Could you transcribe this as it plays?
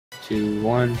2,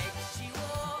 1.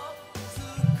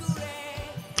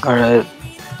 Alright.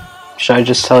 Should I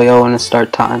just tell y'all when to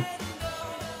start time?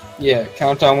 Yeah,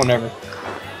 count down whenever.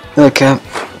 Okay.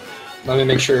 Let me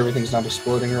make sure everything's not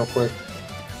exploding real quick.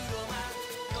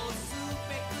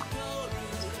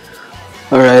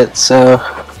 Alright, so...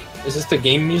 Is this the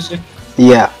game music?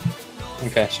 yeah.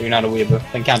 Okay, so you're not a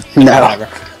weeaboo. Then count No. whenever.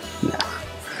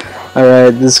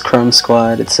 Alright, this is Chrome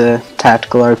Squad. It's a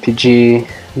tactical RPG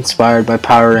inspired by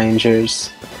Power Rangers.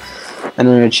 And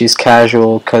we're going to choose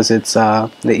casual because it's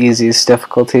the easiest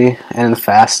difficulty and the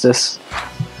fastest.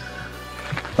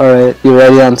 Alright, you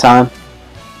ready on time?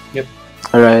 Yep.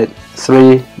 Alright,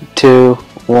 3, 2,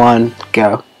 1,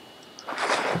 go.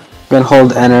 I'm going to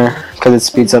hold enter because it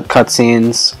speeds up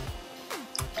cutscenes.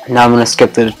 Now I'm going to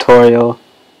skip the tutorial.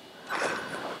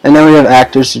 And then we have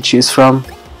actors to choose from.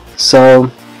 So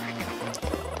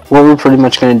what we're pretty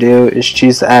much going to do is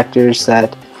choose the actors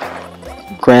that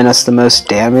grant us the most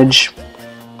damage.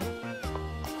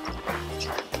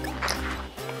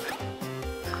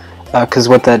 Because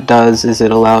what that does is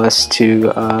it allows us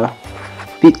to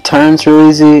beat turns real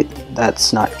easy.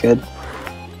 That's not good.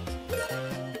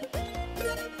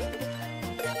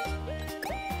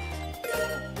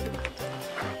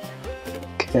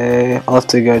 Okay, I'll have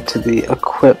to go to the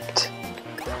equipped.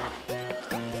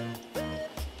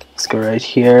 Let's go right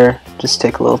here. Just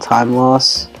take a little time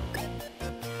loss.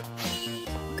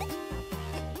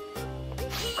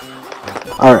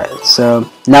 Alright, so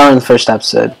now we're in the first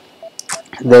episode.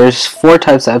 There's 4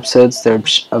 types of episodes.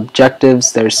 There's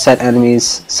objectives, there's set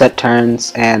enemies, set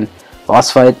turns, and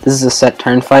boss fight. This is a set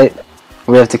turn fight.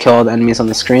 We have to kill all the enemies on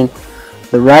the screen.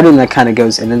 The routing that kind of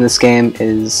goes in this game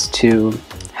is to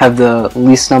have the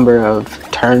least number of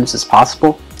turns as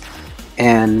possible.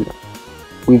 And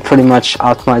we pretty much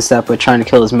optimize that by trying to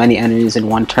kill as many enemies in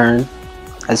one turn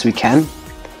as we can.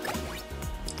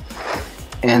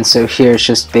 And so here it's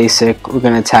just basic. We're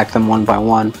going to attack them one by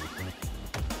one.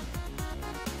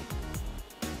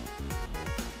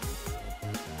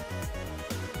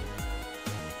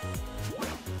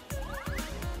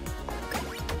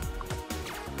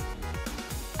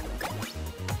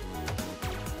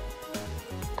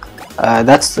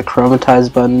 That's the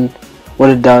chromatize button. What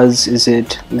it does is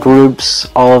it groups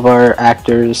all of our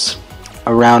actors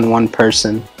around one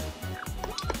person,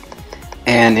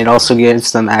 and it also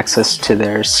gives them access to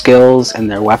their skills and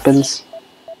their weapons,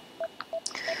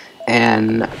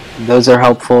 and those are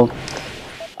helpful.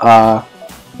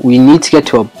 We need to get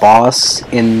to a boss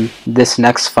in this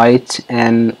next fight,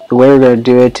 and the way we're going to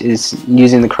do it is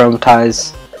using the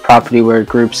chromatize property where it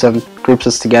groups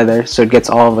us together, so it gets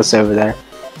all of us over there.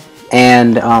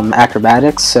 And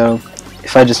acrobatics, so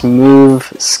if I just move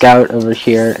scout over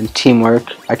here and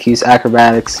teamwork, I can use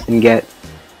acrobatics and get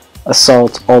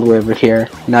assault all the way over here.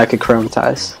 Now I can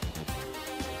chromatize.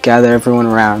 Gather everyone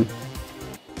around.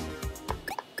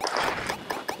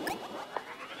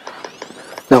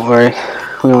 Don't worry,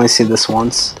 we only see this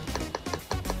once.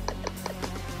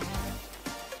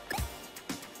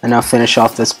 And now finish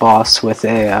off this boss with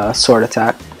a sword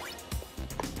attack.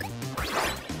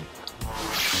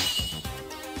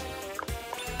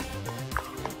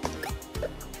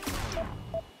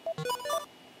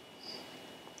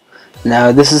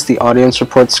 Now this is the audience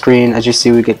report screen. As you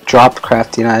see, we get dropped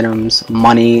crafting items,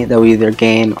 money that we either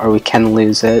gain or we can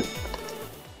lose it,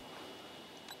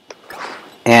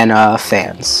 and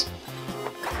fans.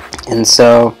 And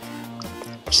so,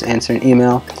 just answer an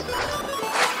email.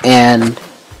 And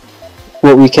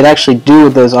what we could actually do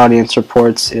with those audience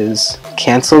reports is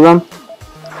cancel them.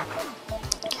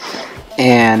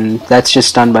 And that's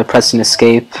just done by pressing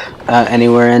escape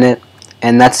anywhere in it.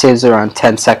 And that saves around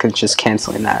 10 seconds just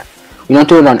canceling that. We don't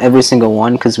do it on every single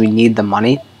one because we need the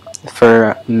money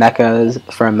for mechas,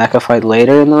 for a mecha fight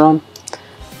later in the run,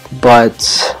 but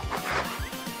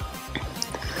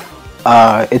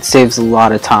it saves a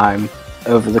lot of time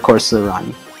over the course of the run.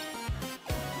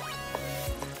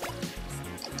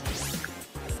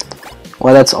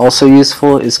 Why that's also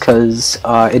useful is because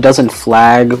it doesn't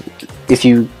flag if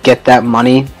you get that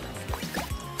money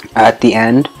at the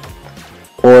end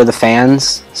or the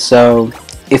fans. So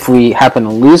if we happen to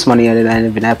lose money at the end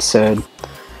of an episode,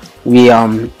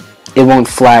 it won't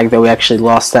flag that we actually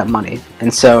lost that money,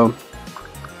 and so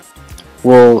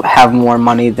we'll have more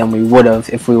money than we would have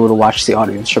if we would have watched the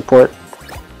audience report.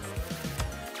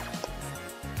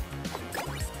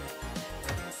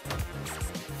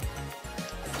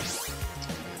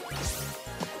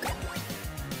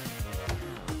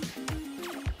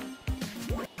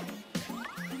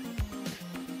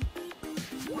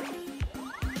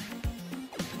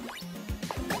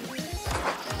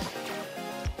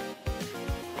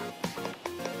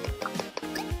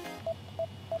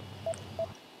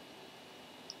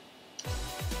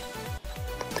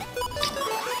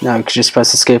 Now you can just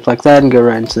press escape like that and go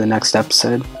right into the next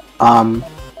episode.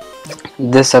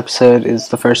 This episode is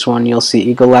the first one. You'll see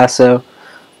Eagle Lasso,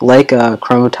 like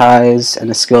Chromatize, and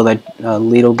a skill that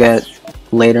Lead will get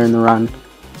later in the run.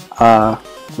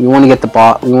 We want to get the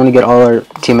boss. We want to get all our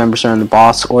team members around the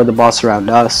boss or the boss around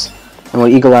us. And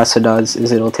what Eagle Lasso does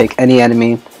is it'll take any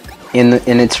enemy in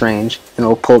its range and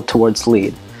it'll pull it towards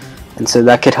Lead. And so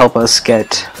that could help us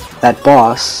get that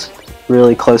boss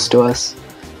really close to us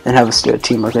and have us do a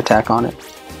teamwork attack on it.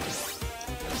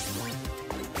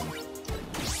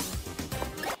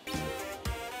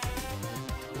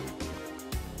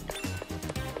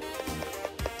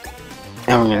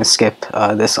 And we're going to skip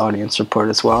this audience report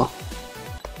as well.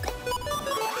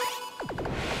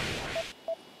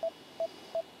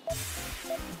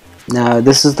 Now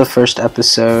this is the first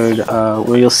episode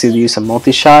where you'll see the use of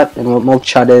multi-shot, and what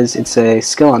multi-shot is, it's a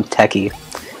skill on Techie,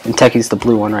 and Techie's the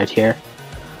blue one right here.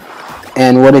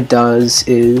 And what it does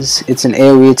is, it's an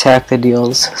AoE attack that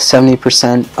deals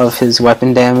 70% of his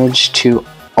weapon damage to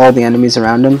all the enemies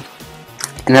around him.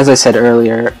 And as I said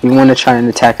earlier, we want to try and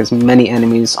attack as many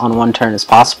enemies on one turn as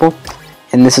possible,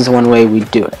 and this is one way we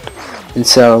do it. And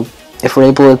so, if we're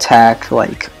able to attack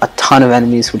like a ton of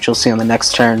enemies, which you'll see on the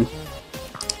next turn,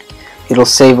 it'll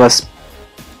save us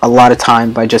a lot of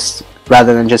time by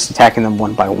rather than just attacking them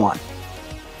one by one.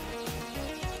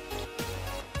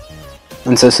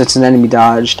 And so since an enemy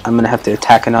dodged, I'm going to have to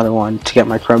attack another one to get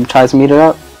my Chromatize meter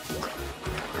up.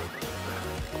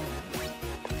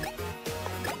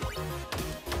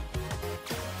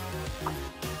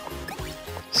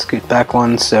 Scoot back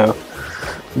one so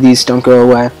these don't go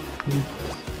away.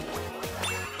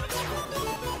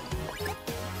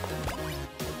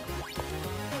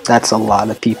 That's a lot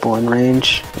of people in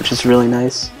range, which is really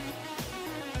nice.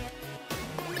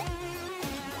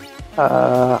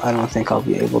 I don't think I'll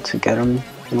be able to get them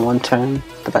in one turn,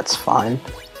 but that's fine.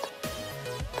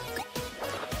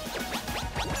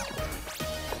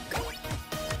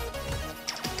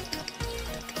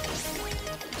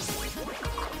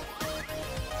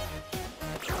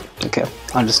 Okay,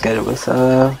 I'll just get it with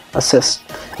assist.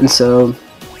 And so,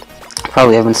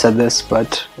 probably haven't said this,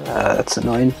 but that's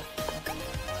annoying.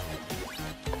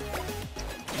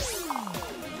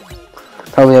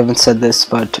 Probably haven't said this,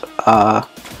 but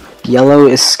yellow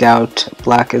is Scout,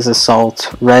 black is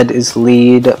Assault, red is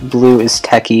Lead, blue is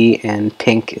Techie, and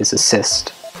pink is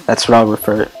Assist. That's what I'll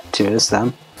refer to as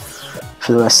them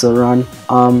for the rest of the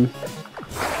run.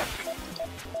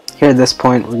 Here at this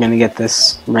point, we're gonna get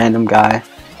this random guy.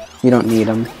 You don't need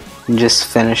him. And just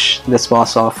finish this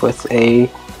boss off with a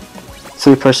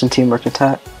 3-person teamwork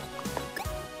attack.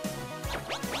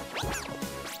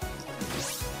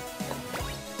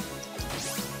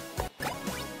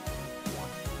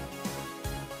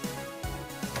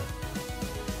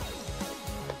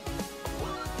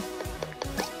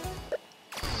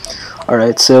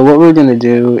 Alright, so what we're going to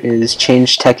do is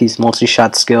change Techie's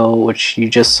multi-shot skill, which you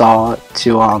just saw,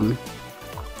 to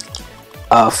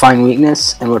Find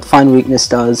Weakness. And what Find Weakness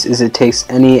does is it takes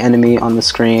any enemy on the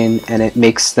screen and it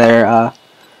makes them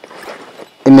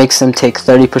take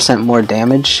 30% more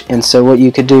damage. And so what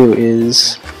you could do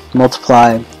is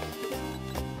multiply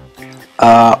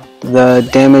the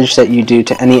damage that you do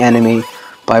to any enemy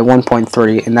by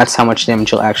 1.3, and that's how much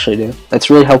damage you'll actually do. That's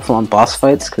really helpful on boss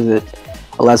fights because it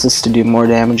allows us to do more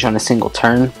damage on a single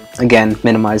turn, again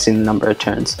minimizing the number of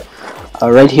turns.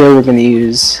 Right here we're going to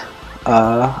use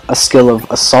a skill of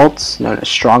Assault, known as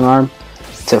Strong Arm,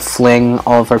 to fling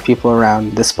all of our people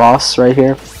around this boss right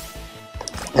here,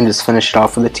 and just finish it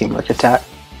off with a teamwork attack.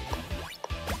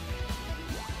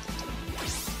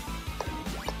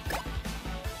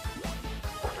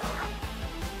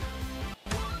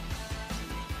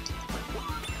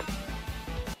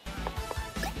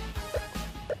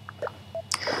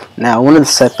 Now, one of the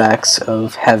setbacks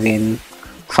of having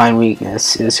Find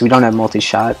Weakness is we don't have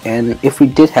multi-shot, and if we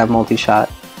did have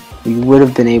multi-shot, we would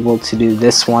have been able to do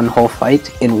this one whole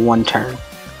fight in one turn,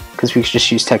 because we could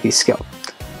just use Techie's skill.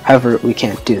 However, we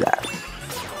can't do that.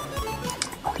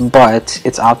 But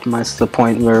it's optimized to the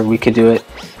point where we could do it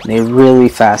in a really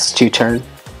fast 2-turn.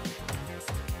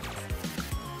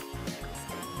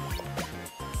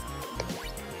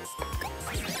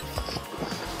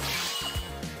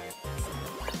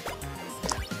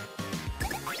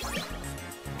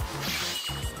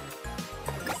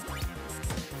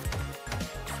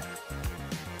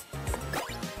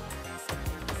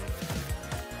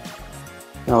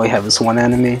 All we have is one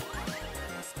enemy.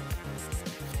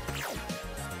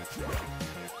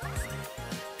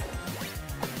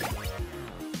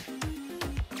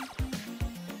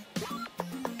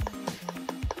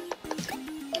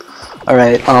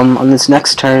 Alright, on this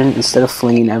next turn, instead of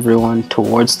flinging everyone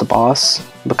towards the boss,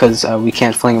 because we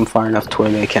can't fling them far enough to where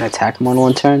they can attack him on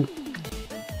one turn,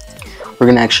 we're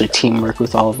gonna actually teamwork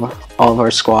with all of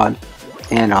our squad,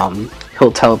 and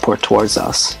he'll teleport towards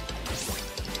us.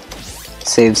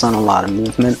 Saves on a lot of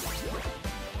movement,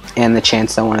 and the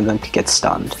chance that one of them could get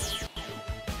stunned.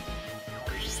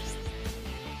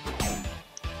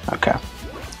 Okay.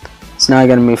 So now I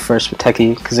gotta move first with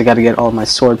Techie, because I gotta get all my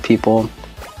sword people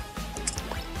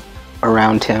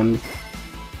around him.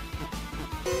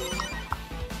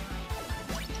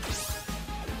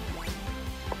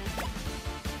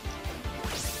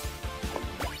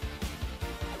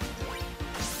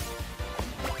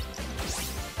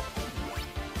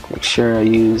 Make sure I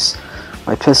use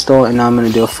my pistol, and now I'm going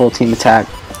to do a full team attack.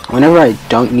 Whenever I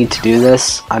don't need to do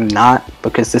this, I'm not,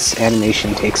 because this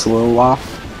animation takes a little while.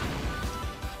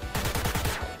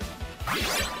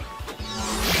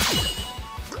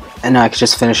 And now I can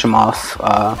just finish him off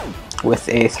with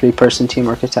a 3-person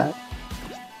teamwork attack.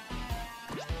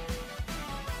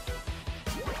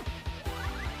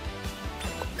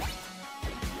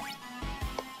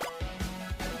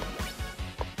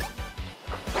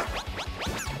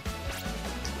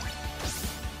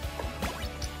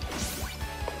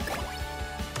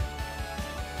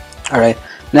 Alright,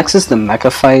 next is the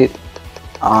mecha fight.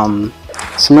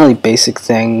 Some really basic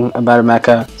thing about a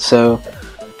mecha. So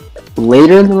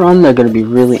later in the run they're going to be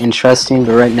really interesting,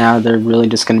 but right now they're really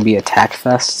just going to be attack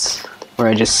fests where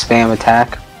I just spam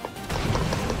attack.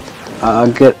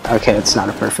 Okay, it's not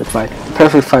a perfect fight. The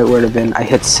perfect fight would have been I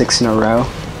hit 6 in a row,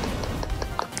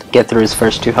 get through his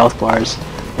first 2 health bars,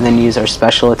 and then use our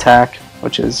special attack,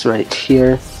 which is right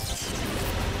here.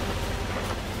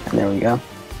 And there we go.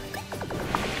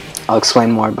 I'll explain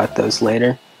more about those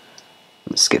later. I'm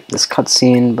going to skip this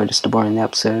cutscene by just aborting the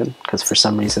episode, because for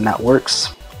some reason that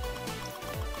works.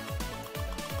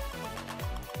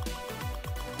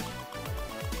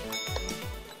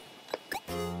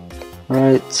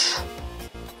 Right.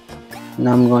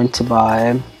 Now I'm going to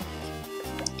buy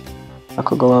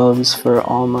knuckle gloves for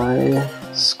all my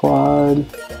squad.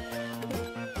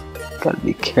 Gotta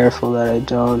be careful that I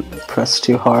don't press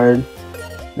too hard.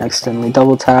 Accidentally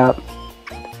double tap.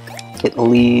 Get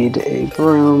lead a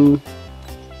broom.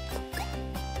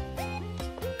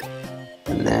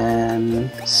 And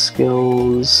then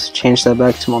skills, change that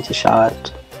back to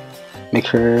multi-shot. Make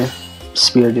her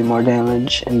spear do more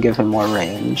damage and give him more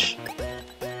range.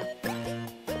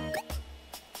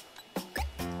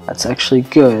 That's actually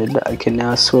good. I can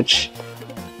now switch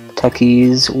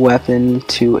Techie's weapon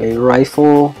to a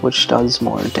rifle, which does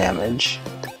more damage.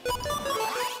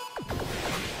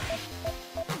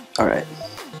 Alright.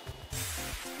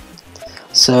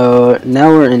 So now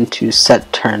we're into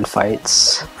set turn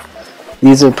fights.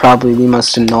 These are probably the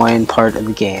most annoying part of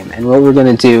the game, and what we're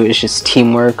going to do is just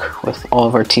teamwork with all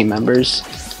of our team members.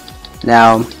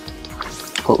 Now,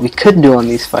 what we could do on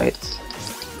these fights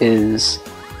is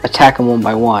attack them one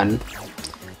by one,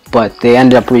 but they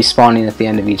end up respawning at the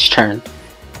end of each turn,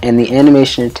 and the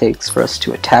animation it takes for us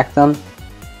to attack them,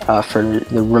 for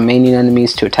the remaining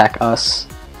enemies to attack us,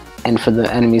 and for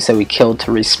the enemies that we killed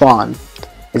to respawn,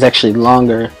 is actually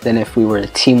longer than if we were to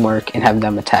teamwork and have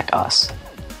them attack us.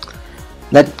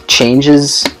 That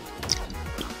changes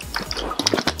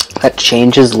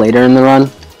later in the run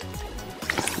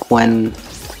when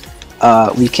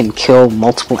we can kill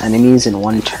multiple enemies in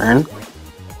one turn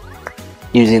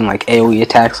using like AoE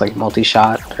attacks like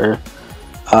multi-shot or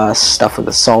stuff with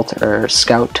assault or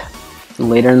scout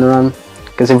later in the run.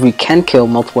 Because if we can kill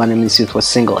multiple enemies with a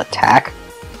single attack,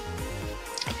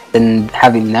 then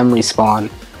having them respawn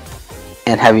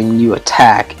and having you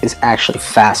attack is actually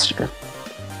faster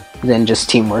than just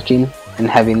teamworking and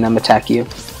having them attack you.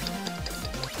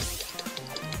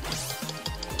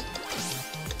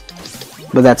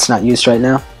 But that's not used right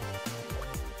now.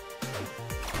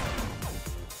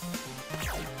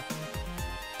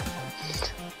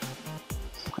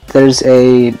 There's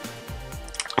a...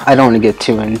 I don't want to get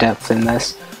too in depth in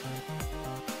this,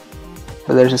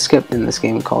 but there's a skip in this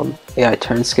game called AI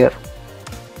turn skip.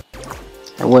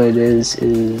 And what it is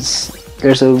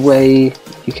there's a way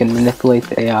you can manipulate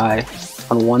the AI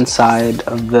on one side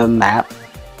of the map,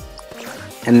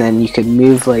 and then you could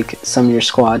move like some of your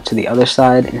squad to the other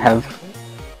side and have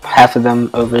half of them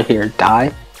over here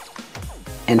die,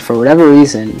 and for whatever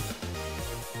reason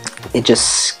it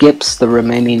just skips the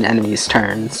remaining enemies'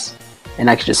 turns, and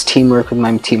I could just teamwork with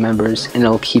my team members and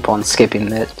it'll keep on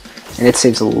skipping it, and it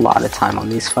saves a lot of time on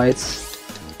these fights.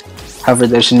 However,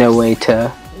 there's no way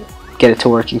to get it to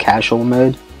work in casual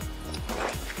mode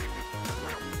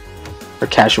or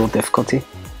casual difficulty.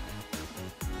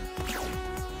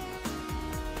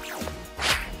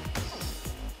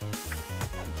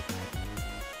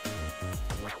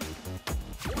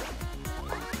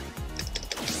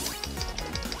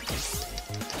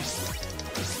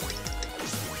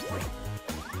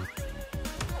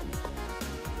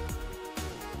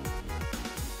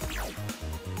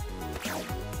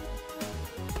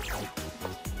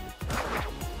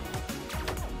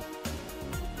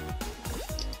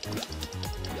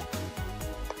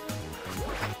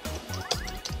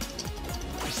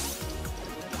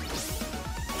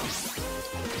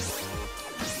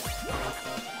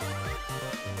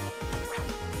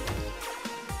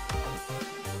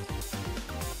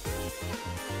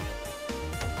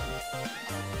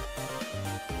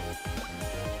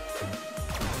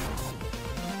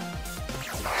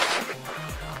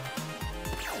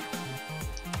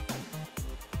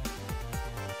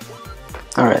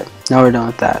 now we're done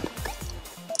with that.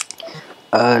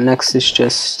 Next is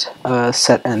just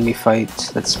set enemy fight.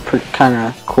 That's kind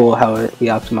of cool how we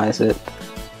optimize it.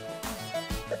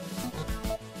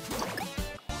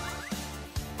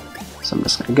 So I'm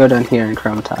just going to go down here and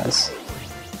chromatize.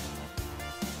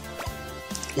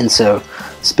 And so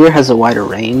spear has a wider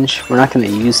range. We're not going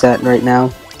to use that right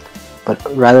now, but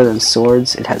rather than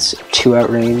swords, it has 2 out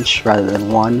range rather than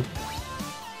 1.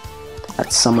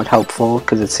 That's somewhat helpful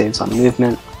because it saves on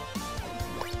movement.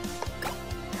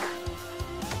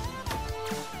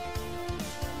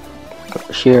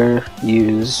 Go here,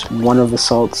 use one of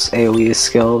Assault's AoE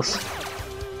skills.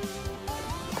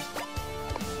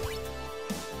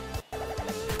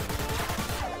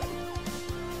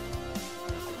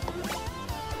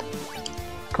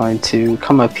 Going to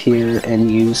come up here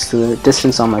and use the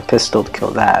distance on my pistol to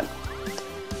kill that.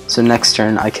 So next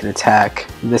turn I can attack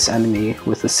this enemy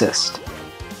with assist.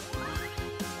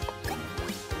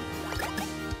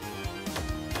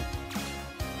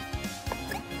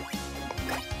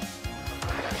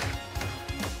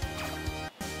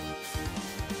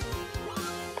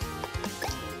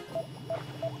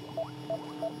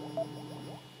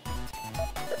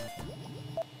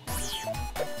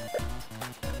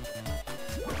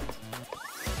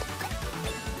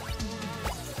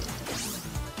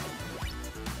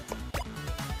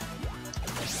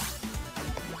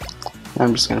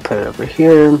 I'm just going to put it over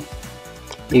here,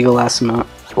 Eagle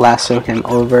lasso him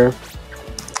over,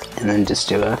 and then just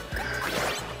do a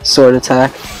sword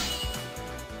attack.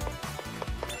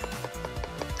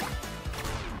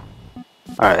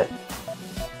 Alright,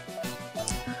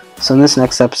 so in this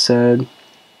next episode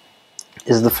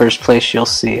is the first place you'll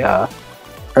see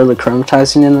early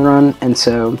chromatizing in the run, and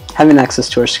so having access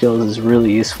to our skills is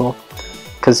really useful,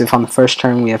 because if on the first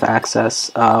turn we have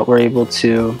access, we're able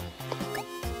to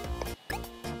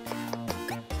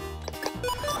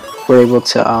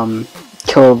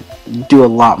do a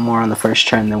lot more on the first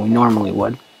turn than we normally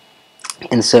would.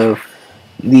 And so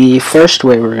the first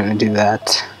way we're going to do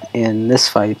that in this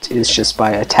fight is just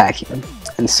by attacking him.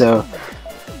 And so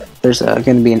there's going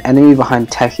to be an enemy behind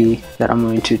Techie that I'm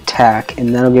going to attack,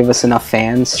 and that'll give us enough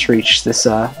fans to reach this,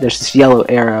 there's this yellow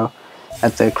arrow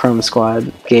at the Chroma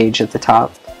Squad gauge at the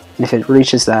top, and if it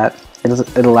reaches that,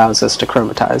 it allows us to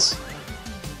chromatize.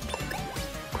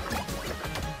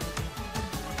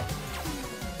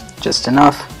 Just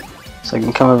enough, so I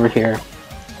can come over here,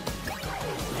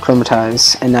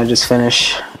 chromatize, and now just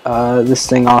finish this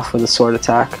thing off with a sword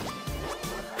attack.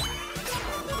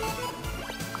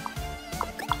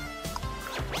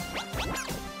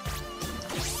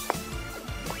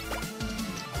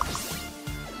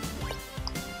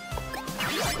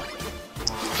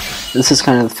 This is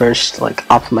kind of the first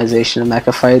optimization of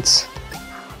mecha fights.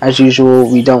 As usual,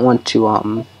 we don't want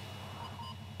to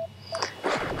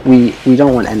we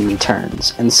don't want enemy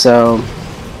turns, and so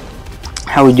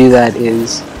how we do that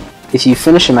is if you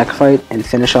finish a mecha fight and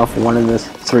finish off one of the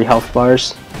 3 health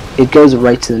bars, it goes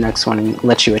right to the next one and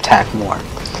lets you attack more.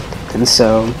 And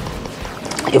so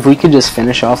if we could just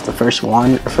finish off the first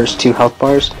 1 or first 2 health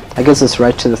bars, that gets us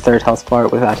right to the 3rd health bar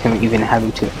without him even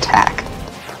having to attack.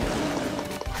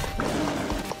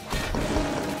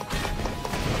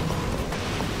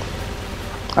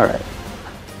 Alright,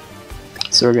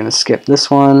 so we're going to skip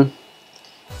this one.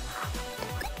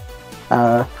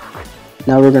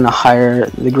 Now we're going to hire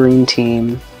the green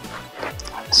team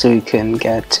so we can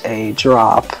get a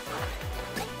drop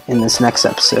in this next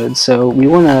episode. So we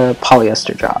want a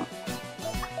polyester drop.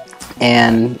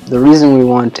 And the reason we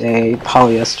want a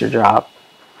polyester drop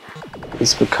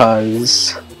is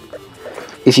because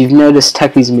if you've noticed,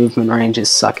 Techie's movement range is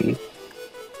sucky.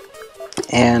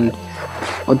 And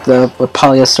what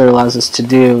polyester allows us to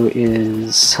do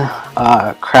is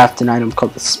craft an item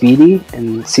called the Speedy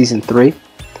in Season 3.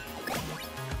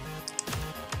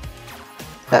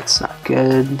 That's not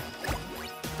good.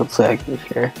 Hopefully I get it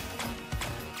here.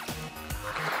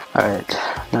 Alright,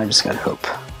 now I just gotta hope.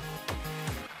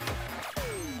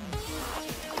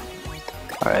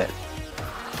 Alright,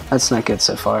 that's not good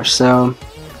so far. So,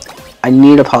 I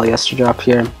need a polyester drop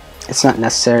here. It's not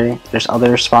necessary. There's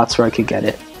other spots where I could get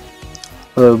it.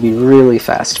 But it would be really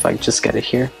fast if I could just get it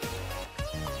here.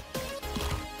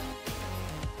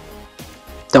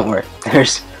 Don't worry,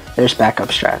 there's backup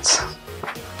strats.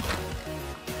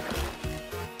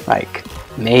 Like,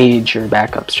 major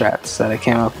backup strats that I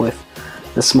came up with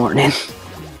this morning.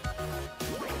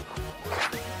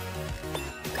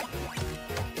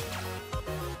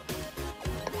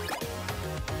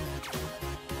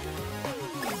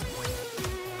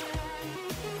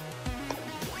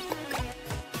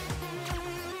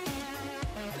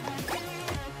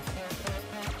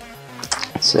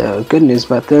 So good news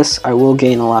about this, I will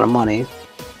gain a lot of money.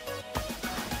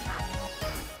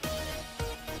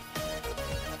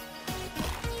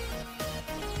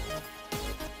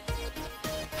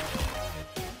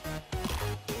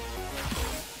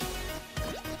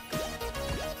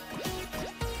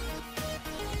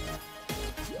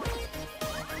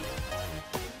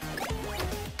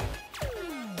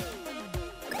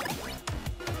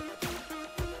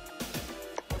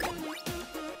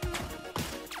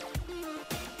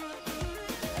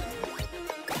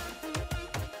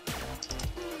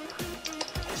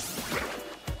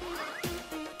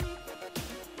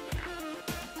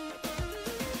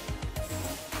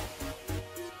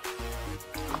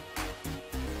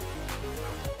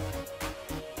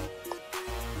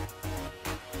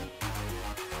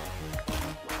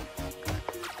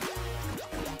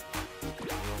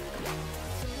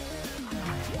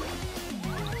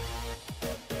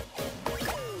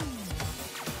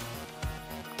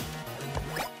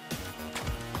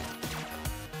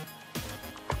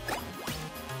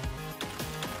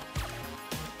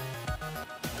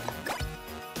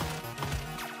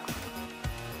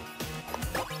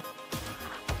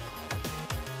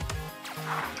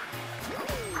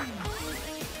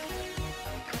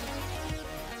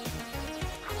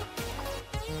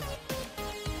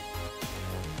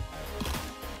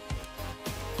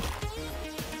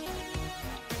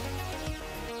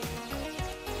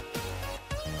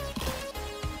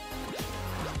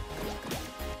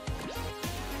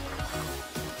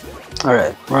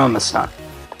 Alright, we're almost done.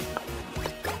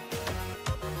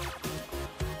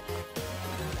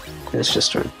 It's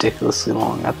just a ridiculously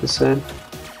long episode.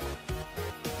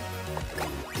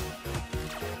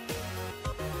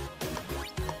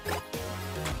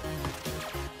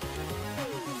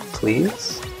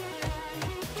 Please?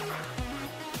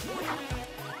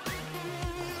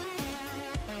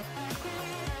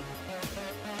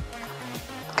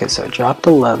 Okay, so I dropped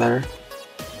the leather.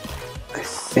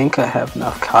 I think I have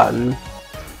enough cotton.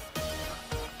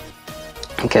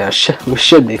 Okay, we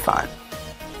should be fine.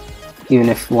 Even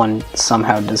if one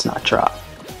somehow does not drop.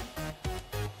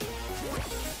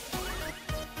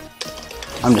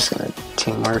 I'm just gonna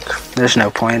teamwork. There's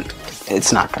no point.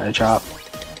 It's not gonna drop.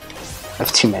 I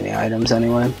have too many items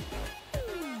anyway.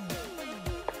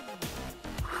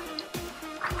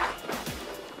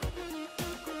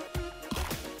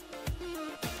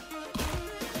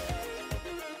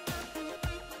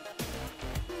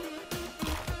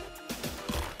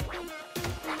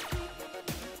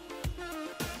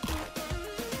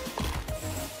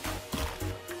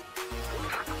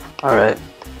 Alright.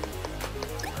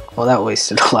 Well, that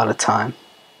wasted a lot of time.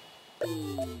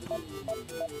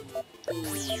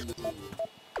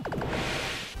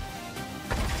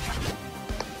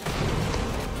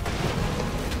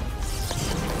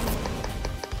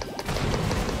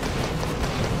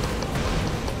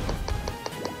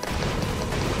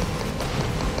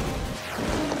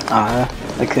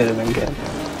 That could have been good.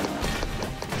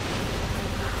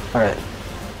 Alright.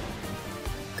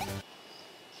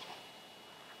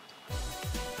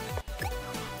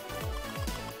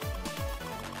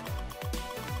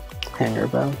 Hanger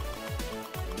bow.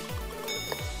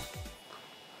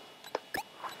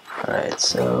 Alright,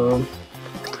 so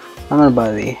I'm gonna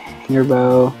buy the hanger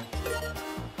bow.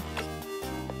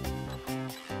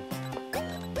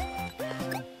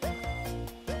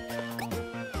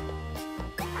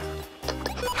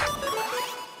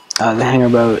 The hanger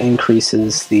bow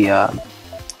increases the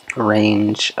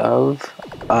range of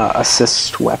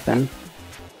assist weapon,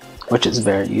 which is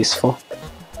very useful.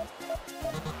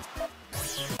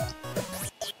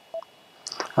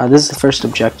 This is the first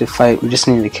objective fight. We just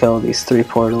need to kill these 3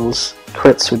 portals.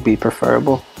 Crits would be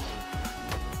preferable.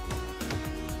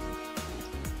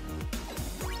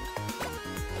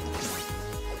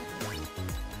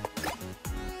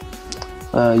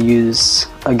 Use,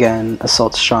 again,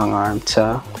 Assault Strong Arm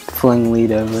to fling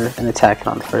lead over and attack it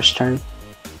on the first turn.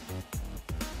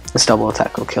 This double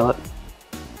attack will kill it.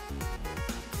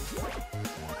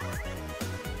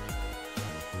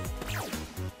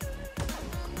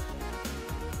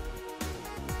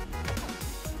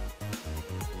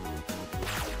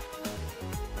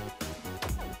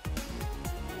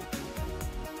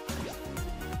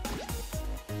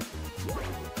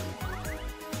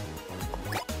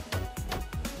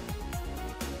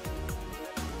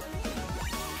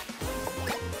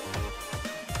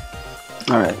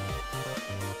 Alright.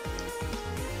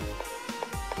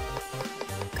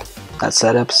 That's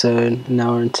that episode.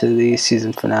 Now we're into the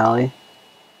season finale.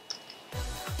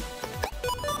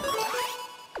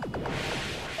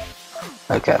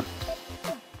 Okay.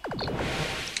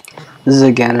 This this is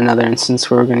again another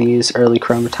instance where we're going to use early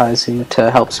chromatizing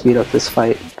to help speed up this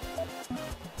fight.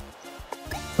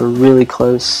 We're really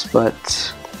close, but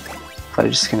if I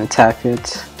just can attack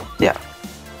it, yeah.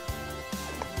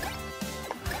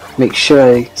 Make sure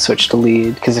I switch to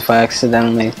lead, because if I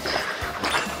accidentally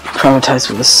chromatize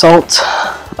with assault,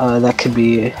 that could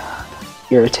be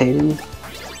irritating.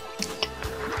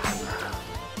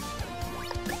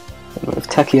 Move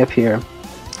Techie up here.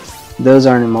 Those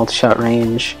aren't in multi-shot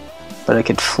range, but I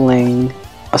could fling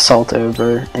assault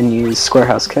over and use square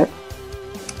house kick.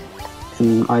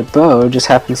 And my bow just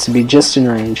happens to be just in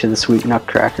range of the sweet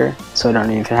nutcracker, so I don't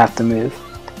even have to move.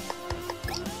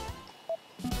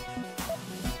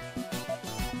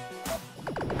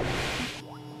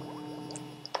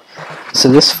 So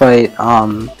this fight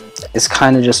is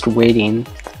kind of just waiting.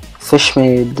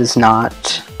 Fishmaid does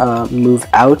not move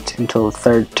out until the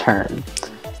third turn,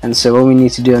 and so what we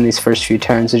need to do in these first few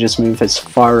turns is just move as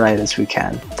far right as we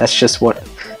can. That's what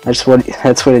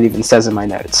it even says in my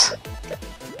notes.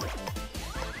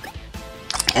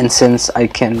 And since I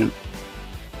can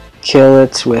kill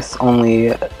it with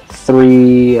only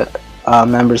 3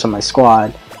 members of my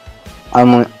squad, I'm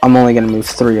only going to move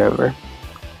 3 over.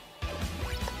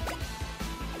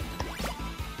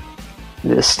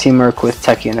 This teamwork with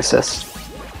Techie and assist.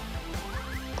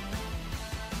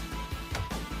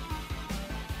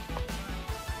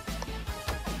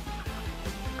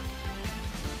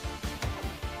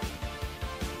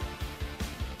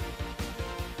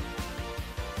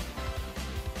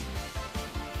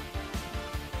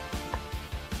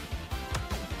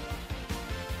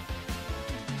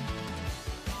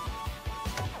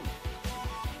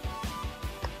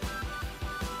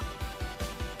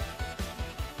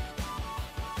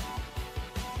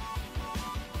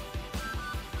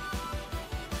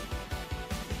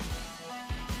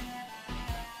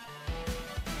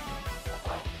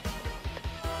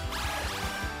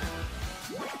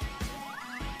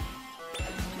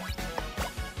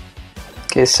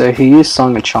 Okay, so he used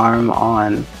Song of Charm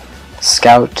on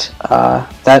Scout.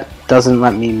 That doesn't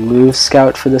let me move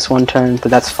Scout for this one turn, but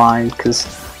that's fine, because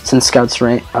since Scout's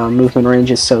movement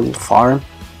range is so far,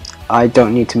 I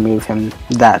don't need to move him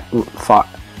that far.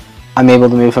 I'm able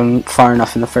to move him far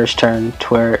enough in the first turn to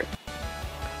where,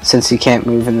 since he can't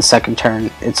move in the second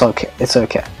turn, it's okay. It's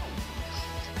okay.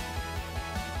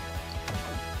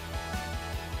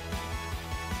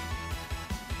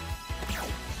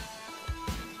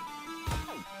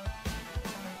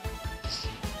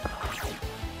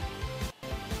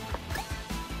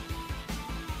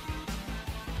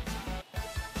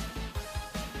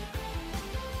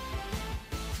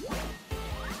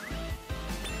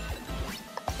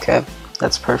 Okay,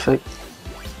 that's perfect.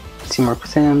 Teamwork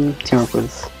with him, teamwork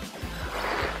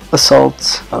with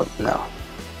assault. Oh no.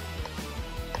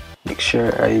 Make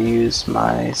sure I use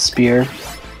my spear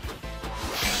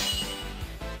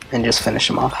and just finish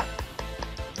him off.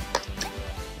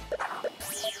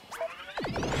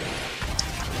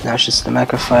 Now it's just a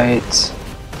mecha fight.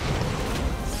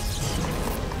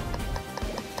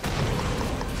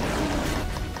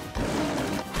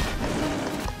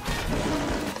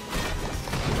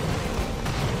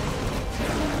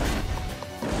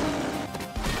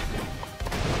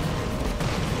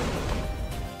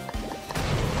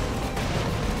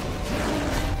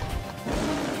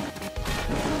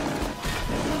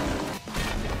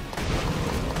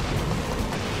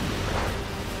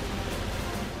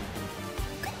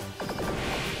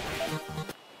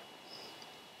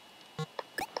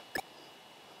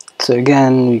 So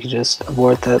again, we could just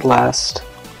abort that last.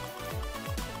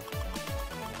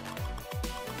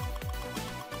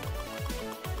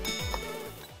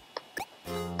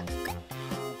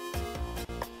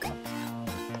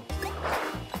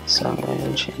 So I'm going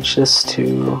to change this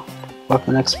to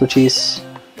Weapon Expertise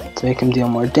to make him deal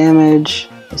more damage.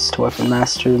 This to Weapon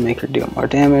Master to make her deal more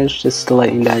damage. This to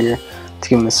Lightning Dagger to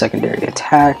give him a secondary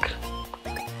attack.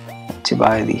 To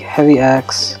buy the Heavy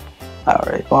Axe. I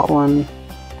already bought one.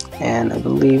 And I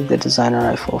believe the Designer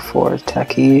Rifle for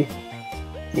Techie.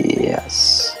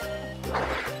 Yes.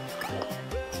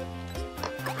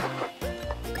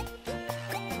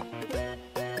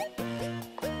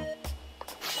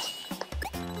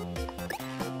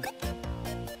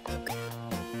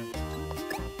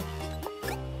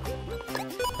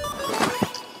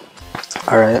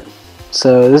 Alright,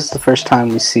 so this is the first time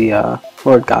we see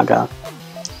Lord Gaga.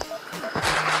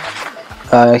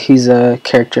 He's a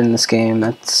character in this game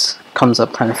that comes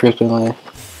up kind of frequently.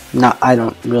 I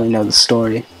don't really know the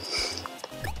story.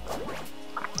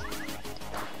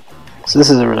 So this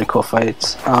is a really cool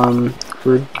fight.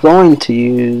 We're going to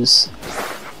use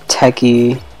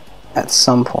Techie at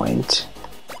some point.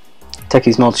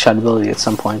 Techie's multi-shot ability at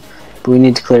some point. But we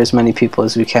need to clear as many people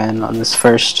as we can on this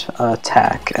first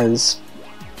attack, as...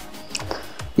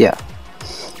 yeah.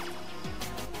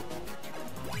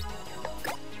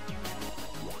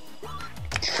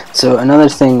 So another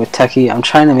thing with Techie, I'm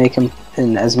trying to make him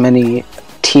in as many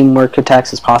teamwork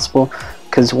attacks as possible,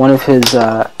 because one of his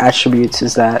attributes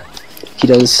is that he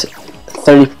does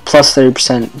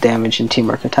 30% damage in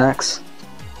teamwork attacks.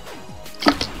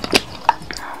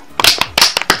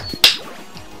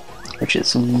 Which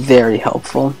is very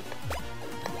helpful.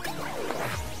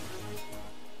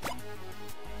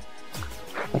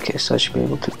 Okay, so I should be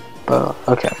able to bow.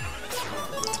 Okay.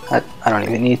 I don't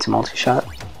even need to multi-shot.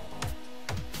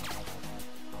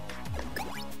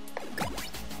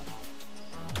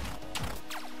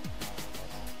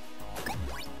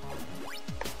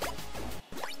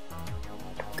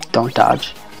 Don't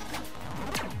dodge.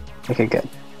 Okay, good.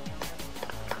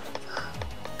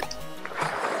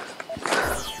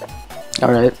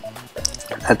 Alright.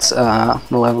 That's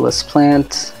Malevolous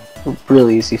Plant.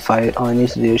 Really easy fight. All I need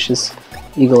to do is just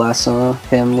Eagle Lasso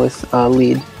him with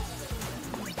lead.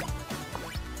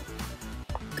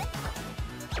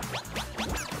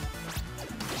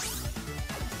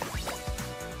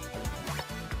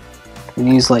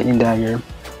 And use Lightning Dagger.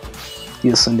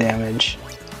 Deal some damage.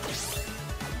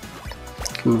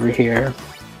 Come over here.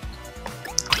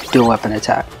 Do a weapon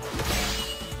attack.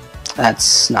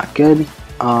 That's not good.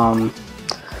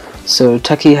 So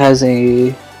Techie has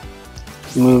a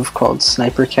move called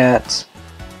Sniper Cat,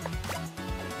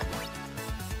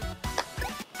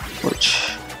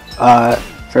 which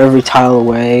for every tile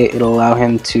away it'll allow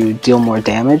him to deal more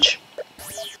damage.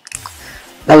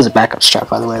 That was a backup strat,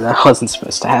 by the way. That wasn't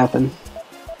supposed to happen.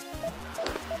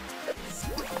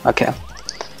 Okay.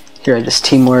 Here I just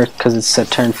teamwork because it's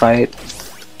set turn fight,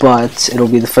 but it'll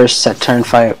be the first set turn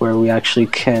fight where we actually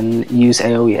can use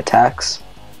AoE attacks,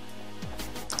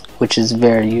 which is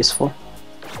very useful.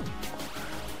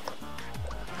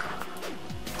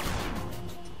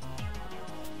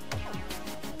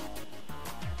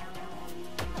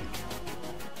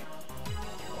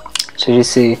 So you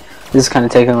see, this is kind of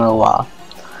taking a little while.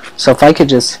 So if I could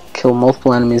just kill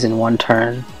multiple enemies in one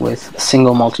turn with a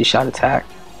single multi-shot attack,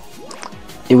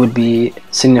 it would be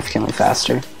significantly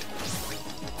faster.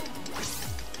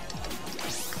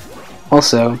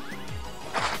 Also,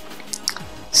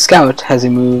 Scout has a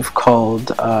move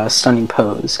called Stunning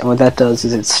Pose, and what that does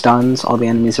is it stuns all the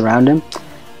enemies around him.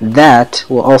 That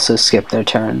will also skip their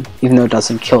turn, even though it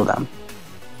doesn't kill them.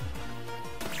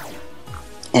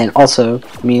 And also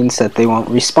means that they won't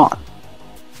respawn.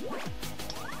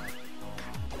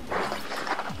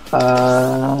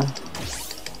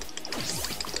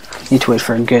 Need to wait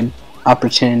for a good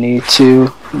opportunity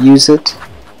to use it.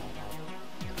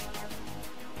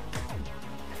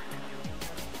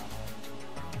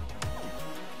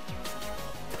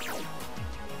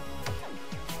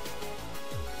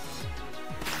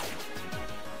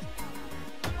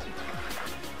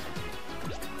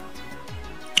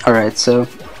 Alright, so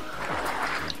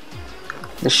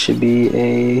this should be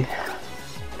a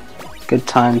good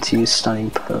time to use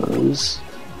Stunning Pose,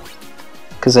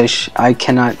 because I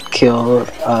cannot kill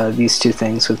these two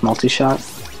things with multi-shot.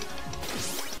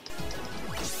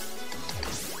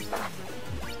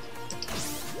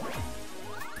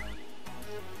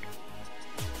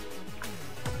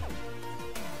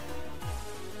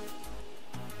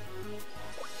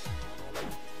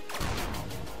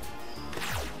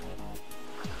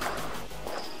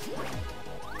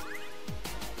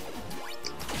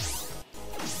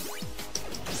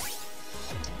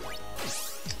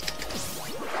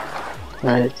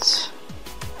 Right.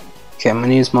 Okay, I'm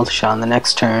gonna use multi-shot on the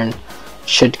next turn.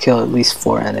 Should kill at least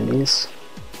 4 enemies.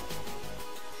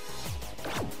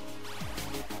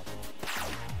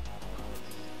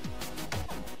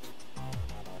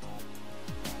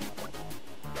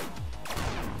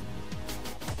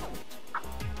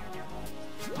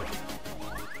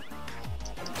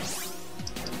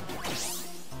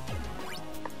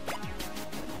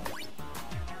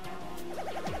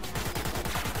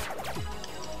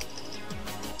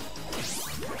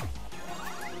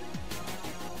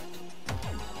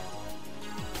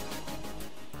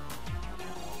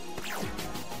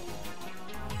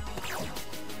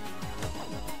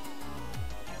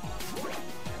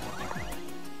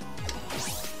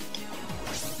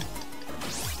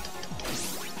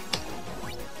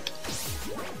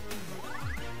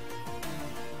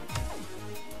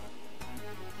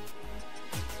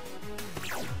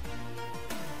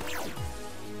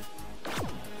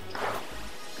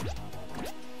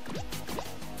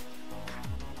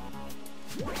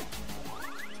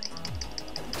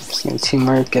 Just need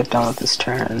teamwork, get done with this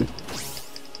turn.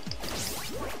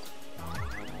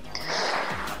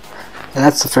 and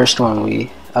that's the first one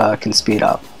we can speed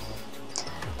up.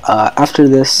 After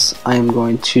this, I am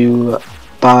going to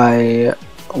buy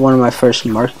one of my first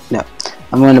I'm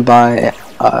going to buy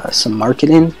some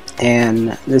marketing,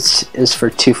 and this is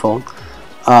for twofold.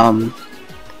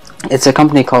 It's a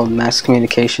company called Mass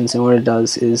Communications, and what it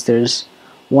does is there's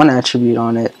one attribute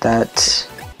on it that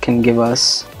can give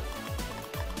us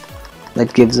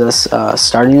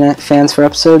starting at fans for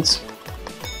episodes,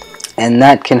 and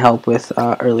that can help with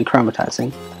early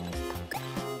chromatizing.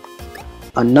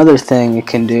 Another thing it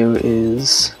can do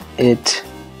is here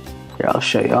I'll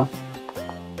show y'all.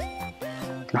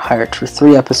 I can hire it for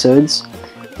 3 episodes.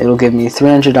 It'll give me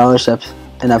 $300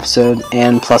 an episode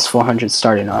and plus 400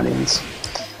 starting audience.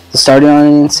 The starting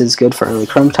audience is good for early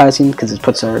chromatizing because it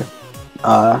puts our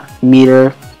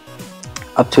meter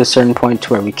up to a certain point to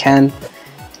where we can,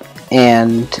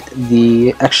 and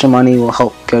the extra money will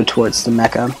help go towards the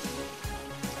mecha.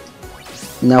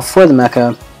 Now for the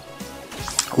mecha,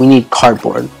 we need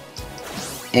cardboard,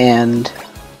 and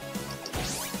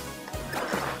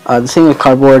the thing with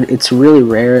cardboard, it's really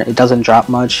rare, it doesn't drop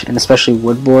much, and especially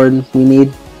wood board we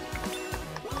need.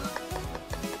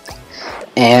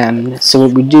 And so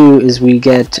what we do is we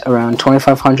get around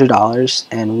 $2,500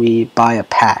 and we buy a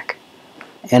pack.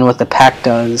 And what the pack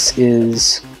does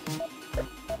is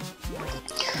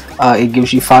it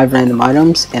gives you 5 random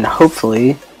items, and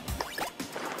hopefully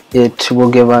it will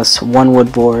give us 1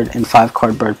 wood board and 5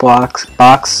 cardboard box.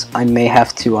 I may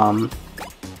have to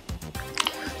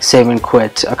save and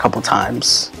quit a couple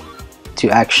times to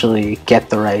actually get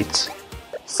the right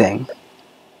thing.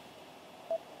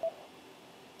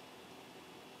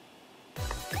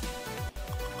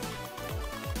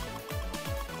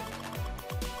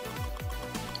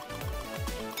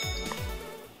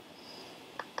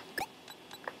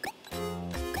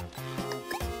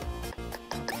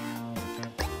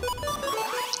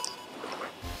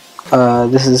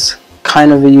 This is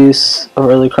kind of a use of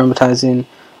early chromatizing.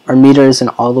 Our meter isn't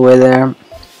all the way there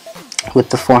with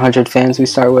the 400 fans we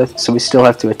start with, so we still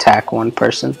have to attack 1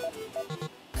 person.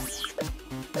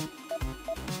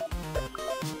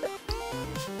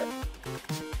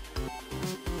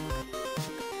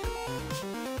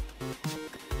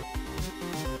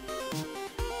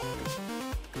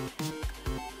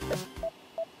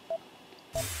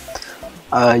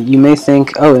 You may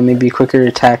think, oh, it may be quicker to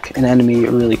attack an enemy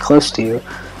really close to you.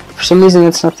 For some reason,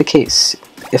 that's not the case.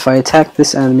 If I attack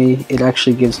this enemy, it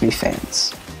actually gives me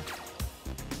fans.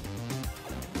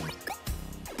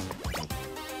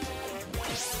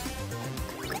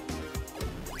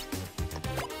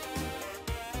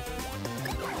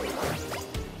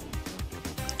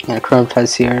 I'm going to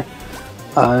chromatize here.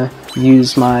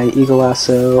 Use my Eagle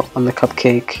Lasso on the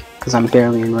cupcake because I'm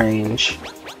barely in range.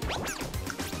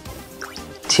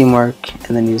 Teamwork,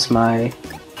 and then use my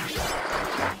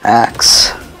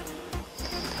axe.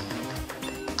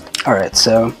 Alright,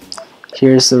 so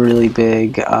here's the really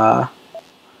big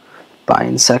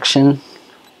buying section.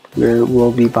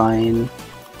 We'll be buying,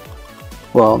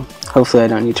 well, hopefully I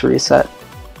don't need to reset.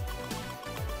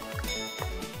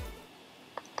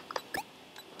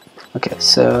 Okay,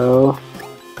 so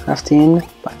crafting,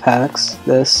 buy packs,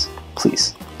 this,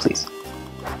 please.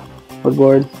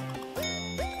 Woodboard.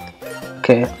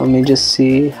 Okay, let me just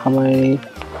see how many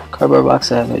cardboard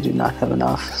boxes I have. I do not have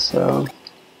enough, so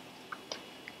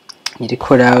I need to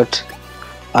quit out.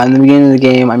 In the beginning of the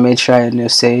game, I made sure I had no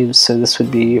saves, so this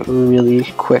would be really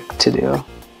quick to do.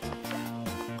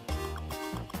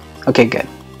 Okay, good.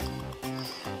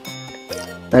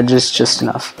 That is just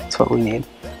enough. That's what we need.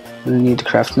 I need to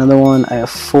craft another one. I have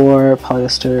 4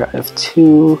 polyester. I have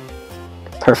 2.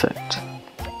 Perfect.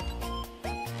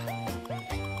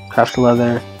 Craft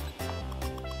leather.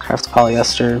 Craft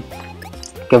polyester.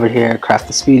 Go over here, craft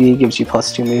the speedy, gives you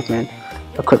 +2 movement.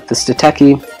 Equip this to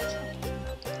techie.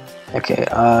 Okay,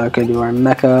 go to our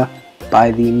mecha,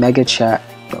 buy the mega chest,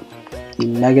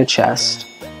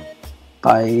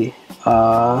 buy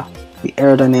the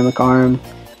aerodynamic arm,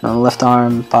 and on the left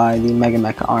arm, buy the mega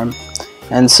mecha arm.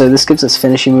 And so this gives us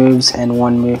finishing moves and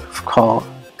one move called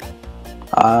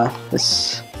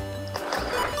this.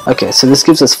 Okay, so this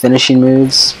gives us finishing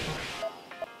moves,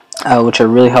 which are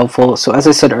really helpful. So as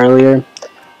I said earlier,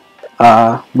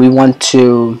 we want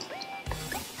to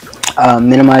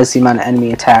minimize the amount of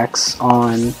enemy attacks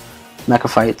on mecha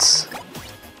fights,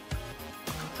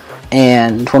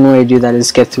 and one way to do that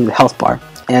is get through the health bar.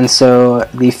 And so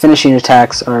the finishing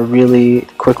attacks are a really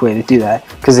quick way to do that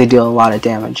because they deal a lot of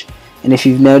damage. And if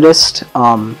you've noticed,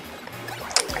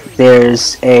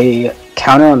 there's a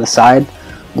counter on the side.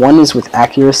 One is with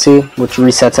accuracy, which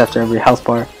resets after every health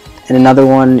bar, and another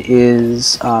one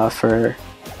is for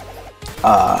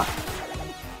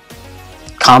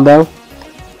combo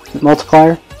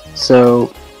multiplier. So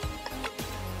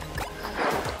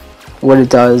what it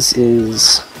does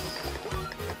is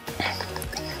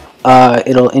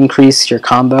it'll increase your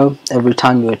combo every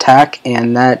time you attack,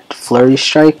 and that flurry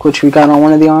strike, which we got on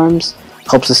one of the arms,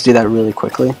 helps us do that really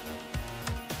quickly.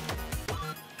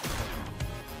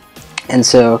 And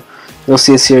so you'll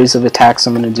see a series of attacks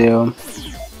I'm going to do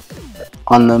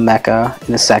on the mecha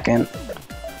in a second,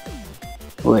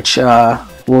 which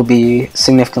will be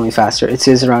significantly faster. It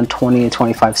says around 20 to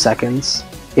 25 seconds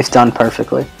if done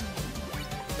perfectly.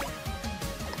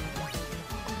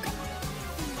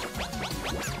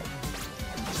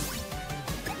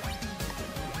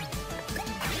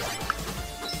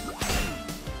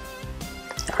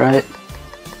 Alright,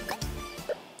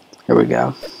 here we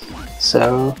go.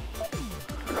 So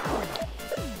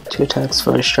 2 attacks,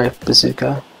 flurry strike,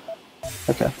 bazooka.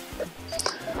 Okay.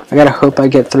 I gotta hope I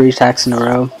get 3 attacks in a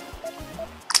row.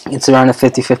 It's around a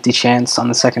 50-50 chance on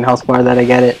the second health bar that I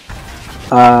get it.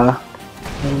 1,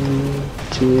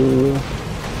 2.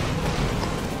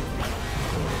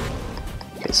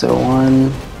 Okay, so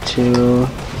 1, 2,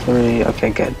 3. Okay,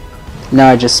 good. Now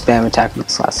I just spam attack on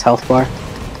this last health bar.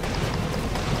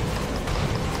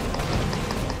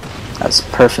 That was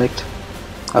perfect.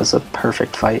 That was a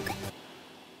perfect fight.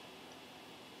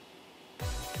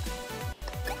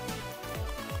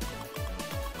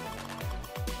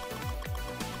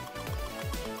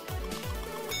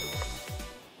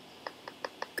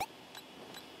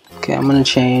 Okay, I'm gonna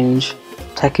change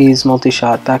Techie's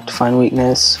multi-shot back to find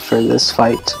weakness for this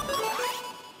fight,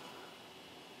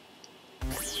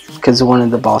 because one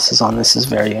of the bosses on this is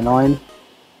very annoying.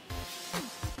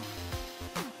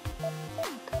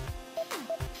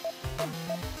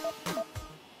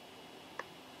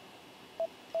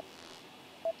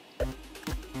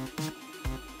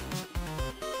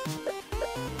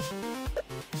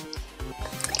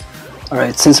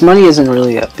 Alright, since money isn't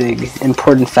really a big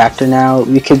important factor now,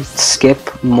 we could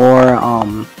skip more,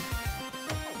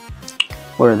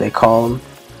 what are they called?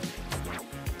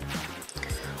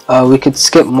 We could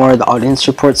skip more of the audience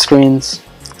report screens,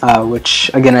 which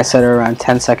again I said are around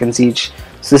 10 seconds each,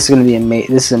 so this is going to be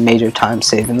a major time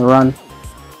save in the run.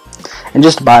 And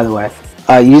just by the way,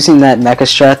 using that mecha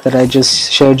strat that I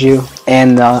just showed you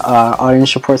and the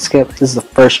audience report skip, this is the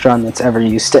first run that's ever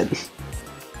used it.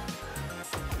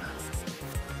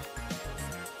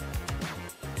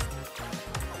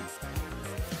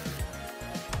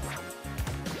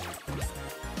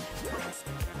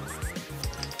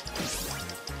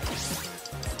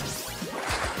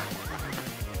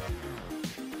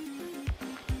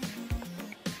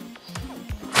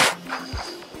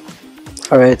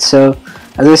 Alright, so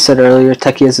as I said earlier,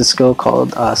 Techie has a skill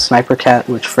called Sniper Cat,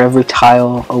 which for every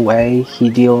tile away, he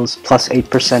deals plus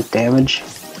 8% damage.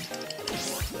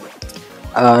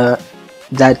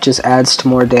 That just adds to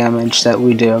more damage that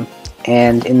we do.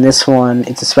 And in this one,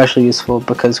 it's especially useful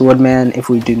because Woodman, if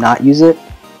we do not use it,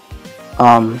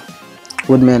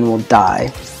 Woodman will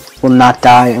die. Will not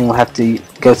die, and we'll have to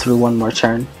go through one more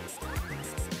turn.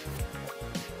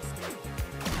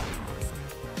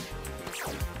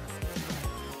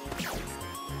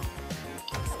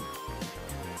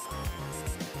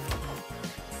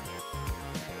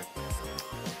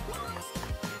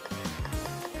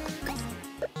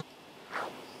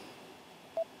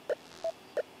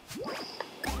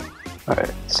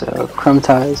 Alright, so Chrome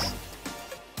ties.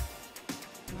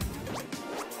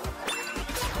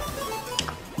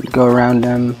 Go around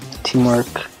them, teamwork.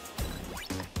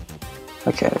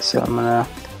 Okay, so I'm gonna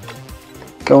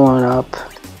go on up,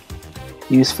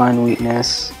 use find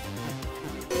weakness,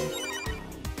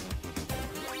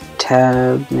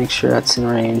 tab, make sure that's in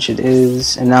range, it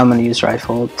is, and now I'm gonna use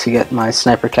rifle to get my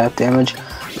sniper cap damage,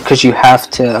 because you have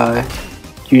to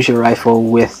use your rifle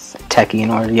with Techie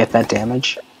in order to get that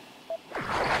damage.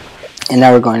 And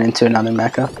now we're going into another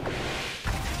mecha.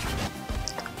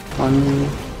 1,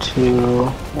 2,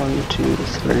 1, 2,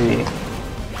 3.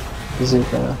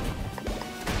 Bazooka.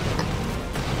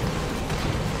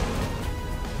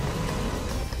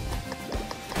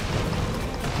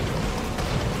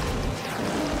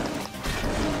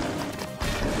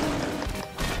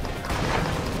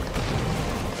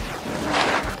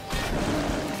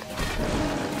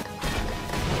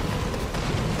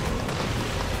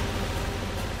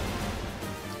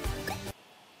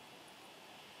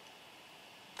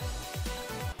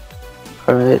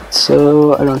 Alright,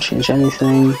 so I don't change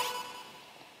anything.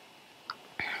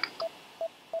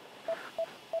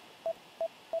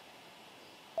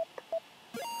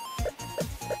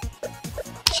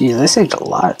 Jeez, I saved a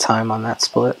lot of time on that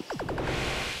split.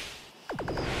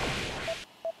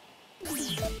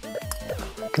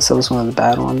 Guess that was one of the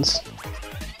bad ones.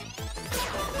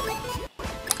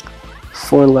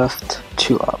 4 left,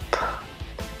 2 up.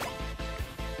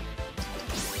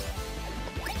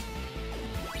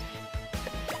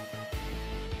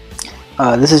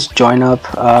 This is join up.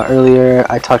 Earlier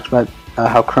I talked about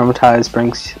how Chromatize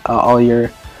brings all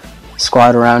your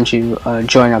squad around you.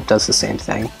 Join up does the same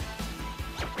thing.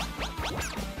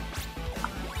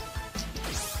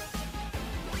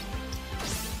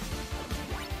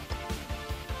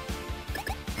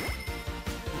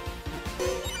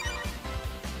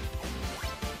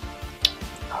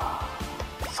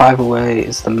 Five away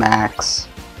is the max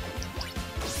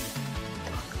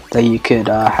that you could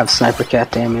have sniper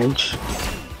cat damage,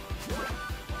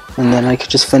 and then I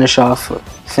could just finish off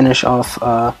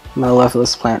my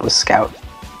levelless plant with scout.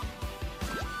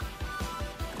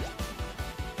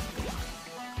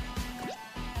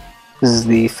 This is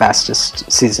the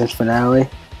fastest season finale.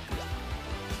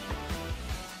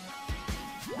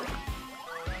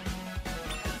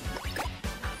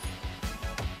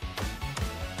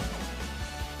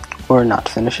 Or not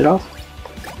finish it off.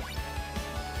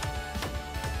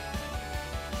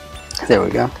 There we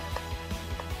go.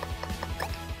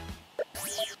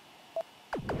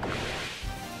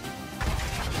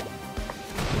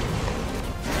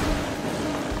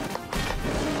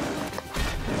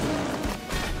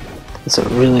 It's a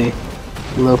really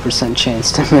low %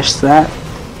 chance to miss that.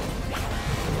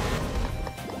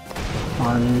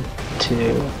 1,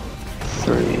 2,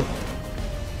 3.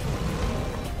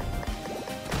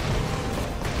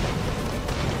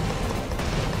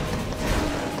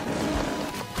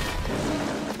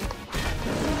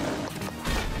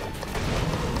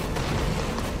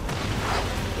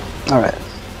 Alright.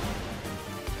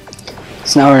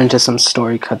 So now we're into some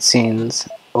story cutscenes.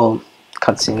 Well,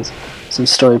 cutscenes. Some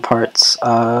story parts.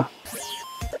 I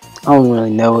don't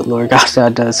really know what Lord Gata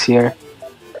does here.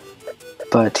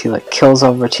 But he like kills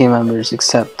all of our team members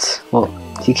except, well,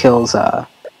 he kills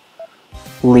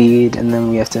Lead, and then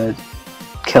we have to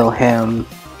kill him.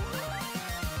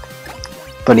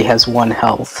 But he has 1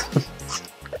 health.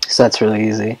 So that's really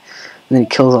easy. And then he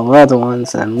kills all the other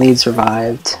ones, and then Lead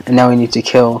survived. And now we need to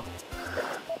kill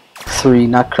 3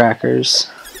 nutcrackers.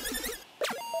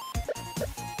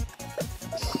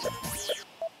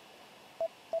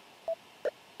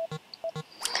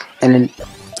 And then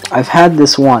I've had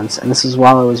this once, and this is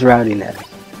while I was routing it.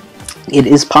 It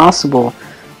is possible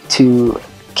to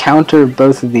counter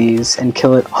both of these and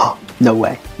kill it. Oh, no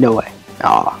way, no way.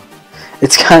 Aw.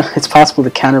 It's possible to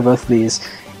counter both of these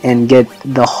and get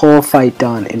the whole fight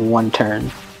done in 1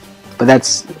 turn. But that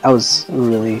was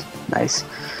really nice.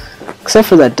 Except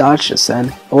for that dodge just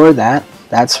then, or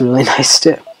that's really nice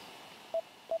too.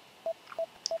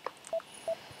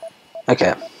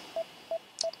 Okay.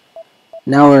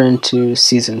 Now we're into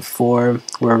Season 4,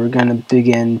 where we're going to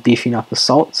begin beefing up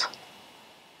Assault.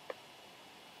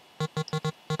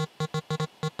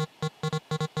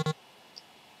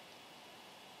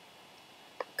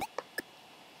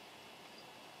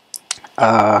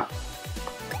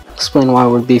 Explain why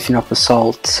we're beefing up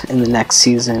Assault in the next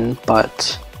season,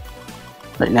 but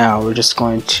right now we're just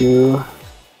going to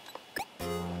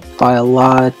buy a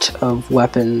lot of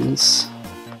weapons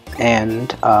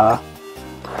and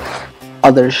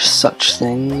other such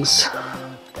things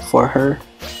for her.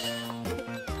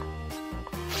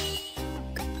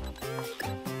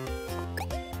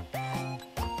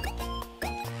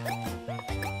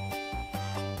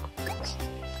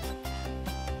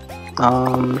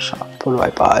 Shop, what do I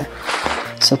buy?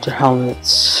 Scepter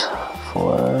helmets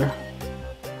for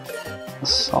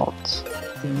Assault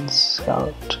and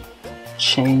Scout.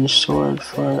 Change sword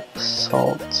for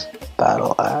Assault.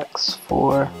 Battle axe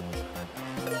for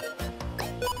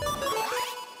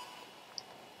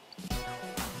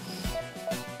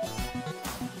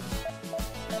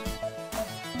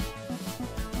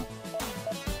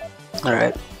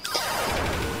Alright.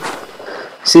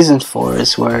 Season 4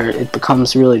 is where it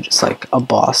becomes really just like a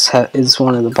boss. It's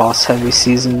one of the boss heavy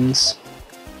seasons.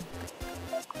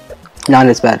 Not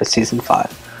as bad as Season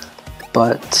 5.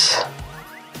 But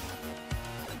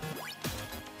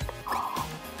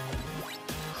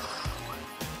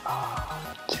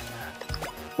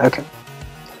okay.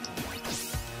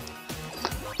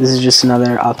 This is just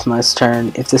another optimized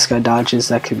turn. If this guy dodges,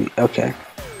 that could be okay.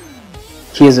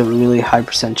 He has a really high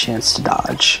 % chance to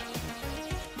dodge.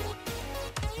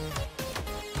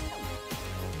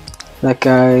 That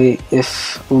guy,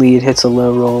 if Lead hits a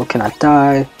low roll, cannot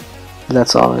die, but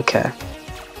that's all okay.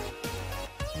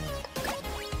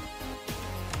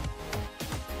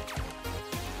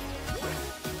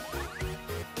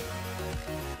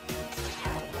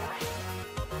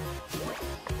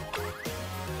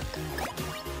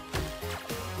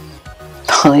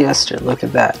 polyester, look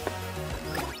at that.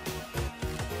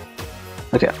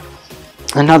 Okay,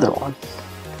 another one.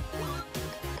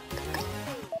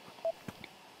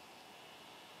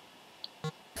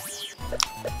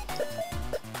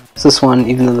 So this one,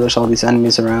 even though there's all these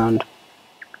enemies around,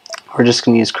 we're just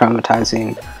going to use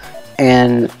chromatizing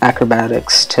and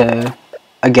acrobatics to,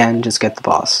 again, just get the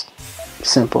boss.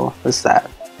 Simple as that.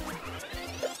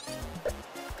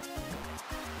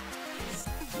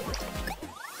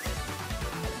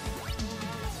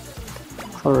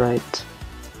 Alright.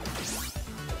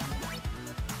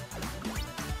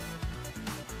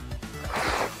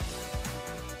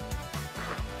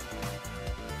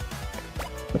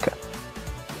 Okay.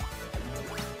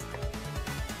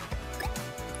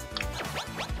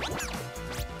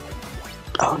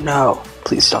 Oh no,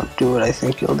 please don't do what I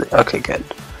think you'll do. Okay, good.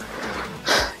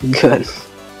 Good.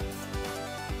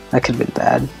 That could have been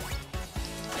bad.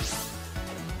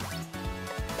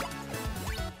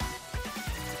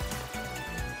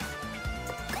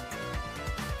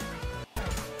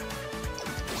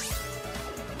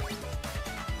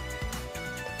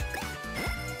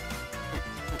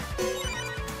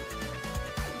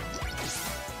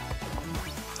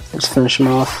 Let's finish him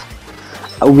off.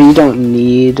 We don't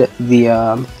need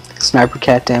the sniper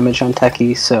cat damage on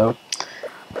Techie, so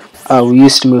we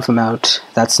used to move him out.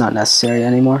 That's not necessary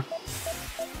anymore.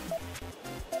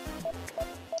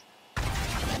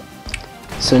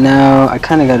 So now I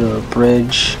kind of got to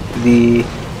abridge these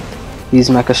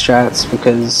mecha strats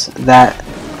because that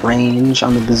range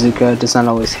on the bazooka does not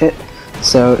always hit.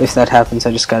 So if that happens,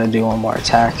 I just got to do one more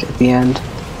attack at the end.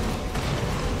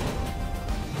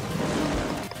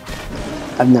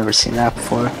 I've never seen that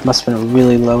before. Must have been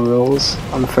really low rolls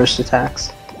on the first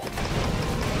attacks.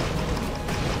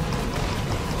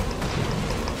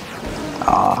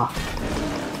 Ah.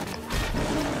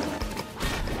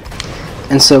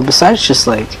 And so besides just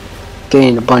like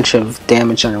getting a bunch of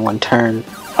damage under one turn,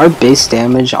 our base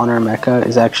damage on our mecha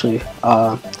is actually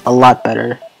a lot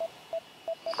better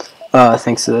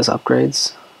thanks to those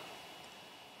upgrades.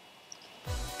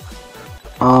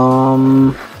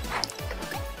 I'm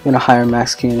gonna hire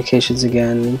max communications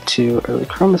again to early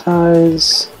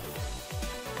chromatize.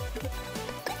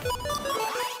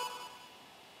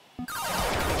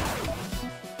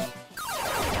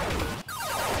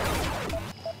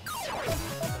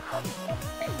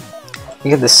 You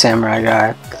get the samurai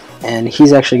guy, and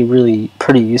he's actually really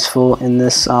pretty useful in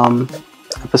this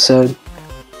episode.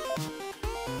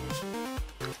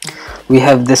 We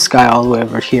have this guy all the way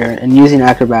over here, and using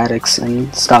acrobatics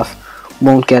and stuff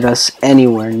won't get us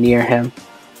anywhere near him,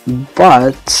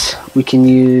 but we can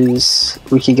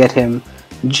get him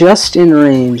just in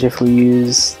range if we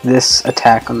use this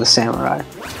attack on the samurai.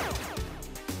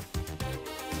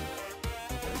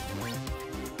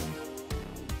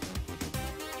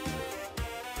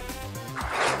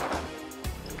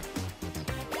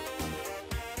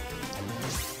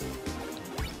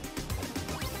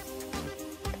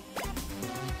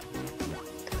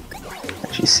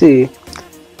 As you see,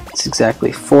 it's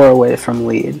exactly 4 away from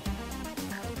lead,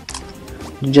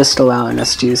 just allowing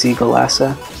us to use Eagle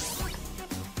Lasso.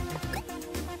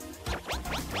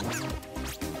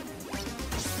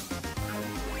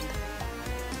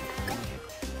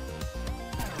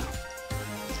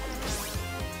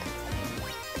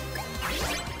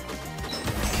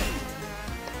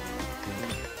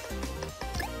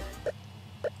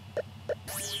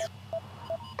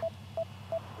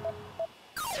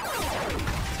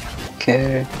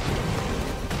 Okay.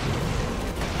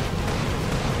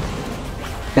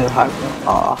 Get a high roll.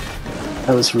 Aw,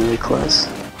 that was really close.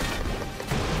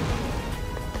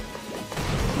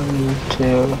 1,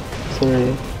 2,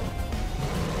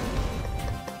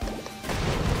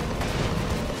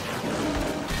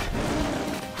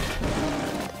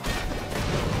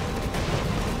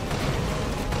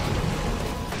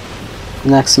 3.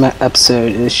 Next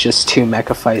episode is just 2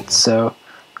 mecha fights, so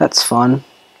that's fun.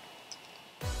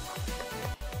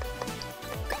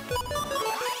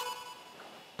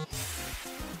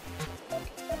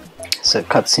 So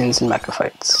cutscenes and mecha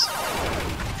fights.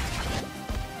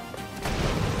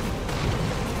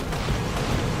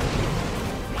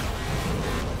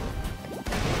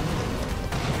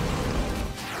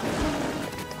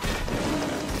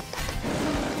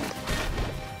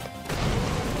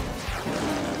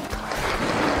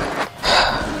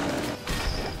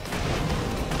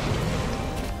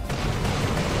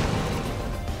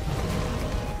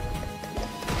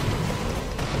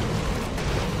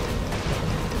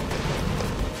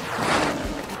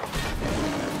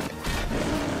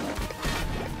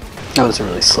 That was a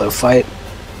really slow fight,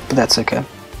 but that's okay.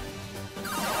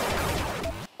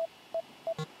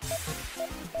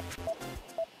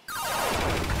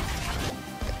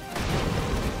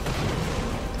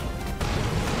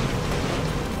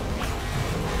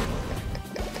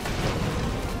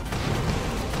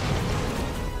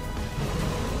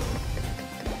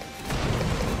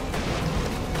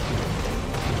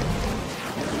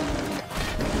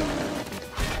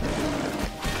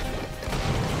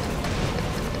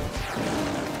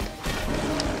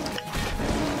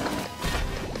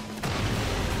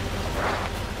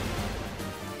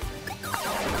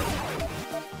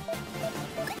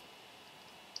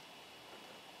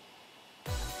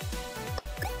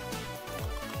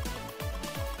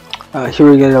 Here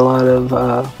we get a lot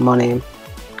of money.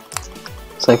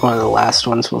 It's like one of the last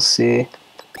ones we'll see.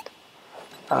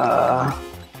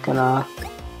 Gonna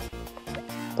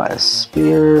buy a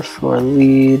spear for a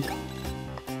lead.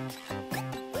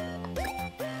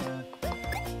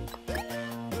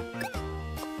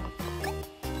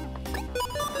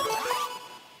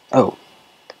 Oh.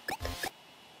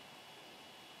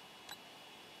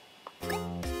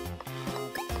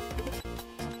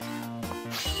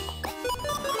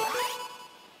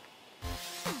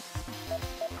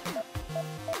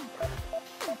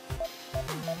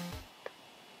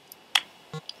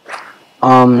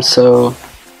 So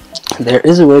there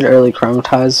is a way to early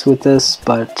chromatize with this,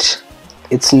 but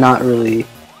it's not really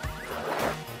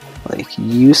like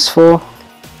useful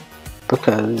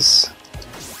because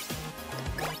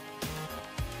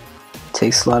it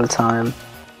takes a lot of time.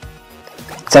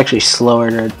 It's actually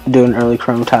slower to do an early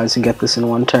chromatize and get this in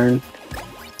one turn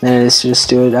than it is to just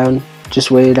do it down, just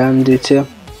wait it down and do two.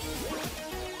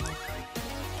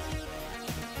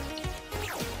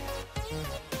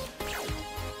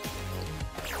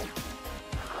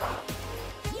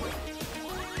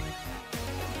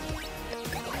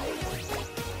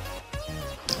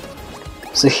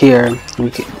 So here,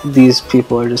 these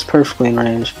people are just perfectly in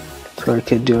range, so I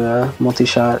could do a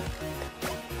multi-shot.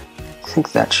 I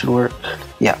think that should work.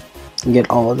 Yeah, and get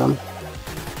all of them.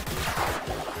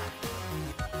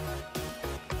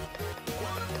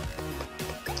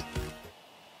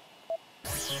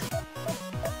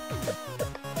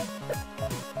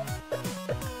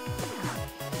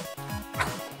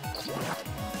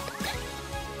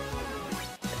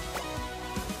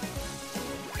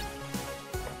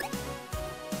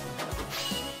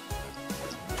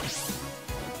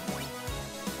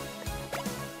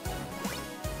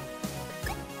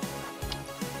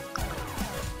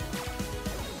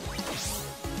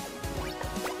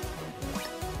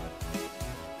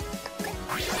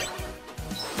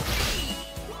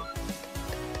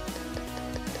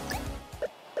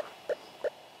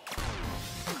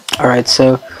 Alright,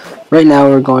 so right now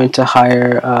we're going to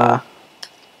hire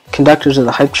conductors of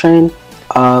the hype train.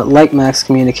 Like Max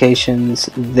Communications,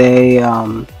 we're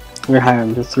going to hire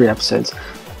them for 3 episodes.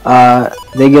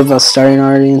 They give us starting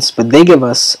audience, but they give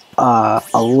us a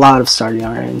lot of starting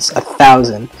audience,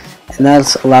 1,000, and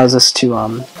that allows us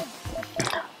to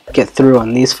get through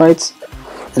on these fights.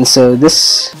 And so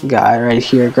this guy right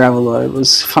here, Graveloid,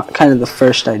 was kind of the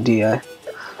first idea.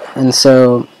 And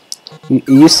so it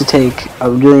used to take a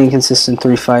really inconsistent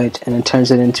 3 fight, and it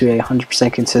turns it into a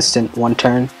 100% consistent 1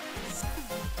 turn.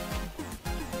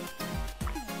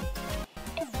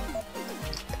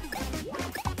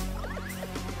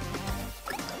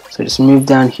 So just move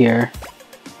down here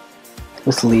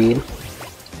with lead.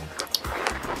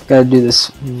 Gotta do this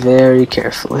very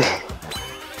carefully.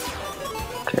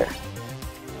 Okay.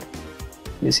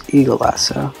 Use Eagle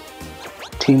Lasso.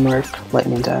 Teamwork,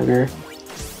 Lightning Dagger.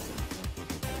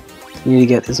 I need to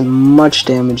get as much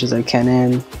damage as I can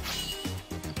in.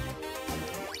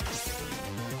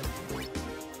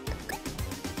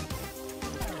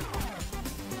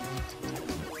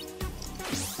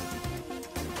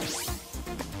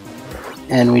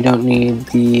 And we don't need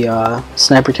the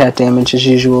Sniper Cat damage as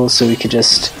usual, so we could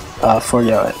just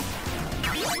forego it.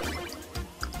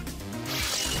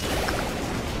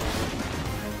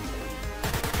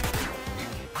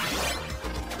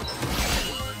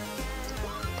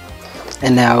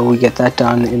 And now we get that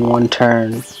done in 1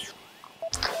 turn,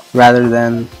 rather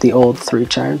than the old 3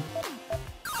 turn.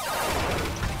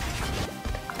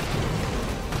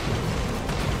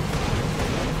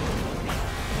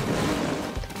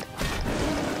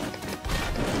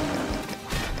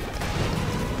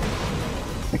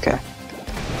 Okay.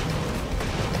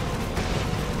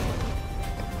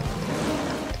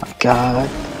 My God.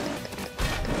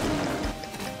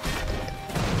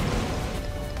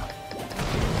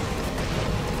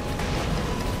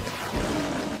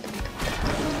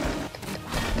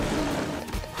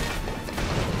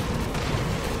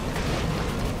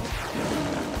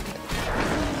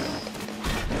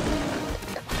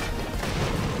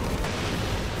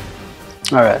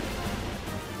 Alright.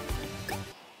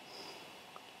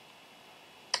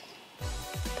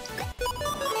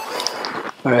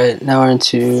 Alright, now we're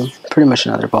into pretty much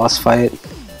another boss fight.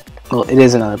 Well, it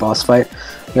is another boss fight.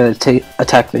 We gotta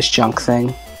attack this junk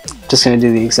thing. Just gonna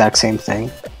do the exact same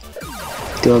thing.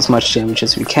 Deal as much damage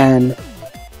as we can.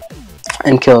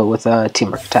 And kill it with a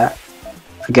teamwork attack.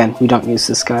 Again, we don't use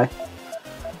this guy.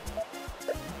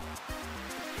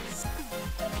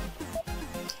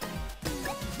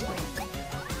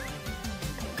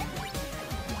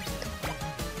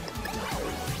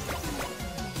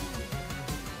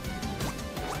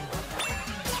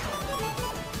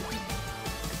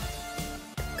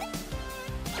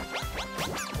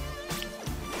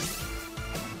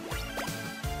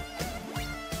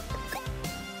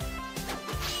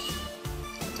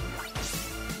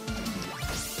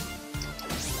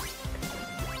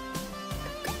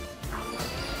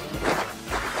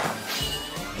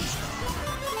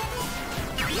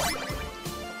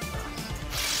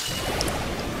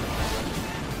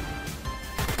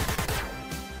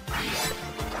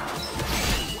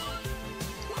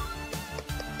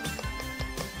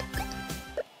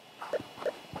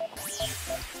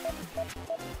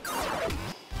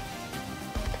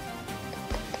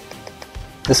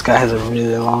 This guy has a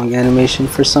really long animation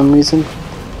for some reason.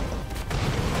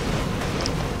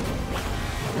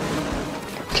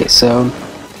 Okay, so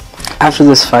after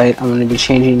this fight, I'm going to be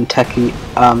changing Techie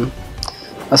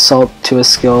Assault to a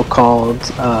skill called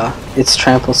its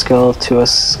Trample skill to a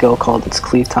skill called its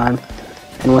Cleave Time.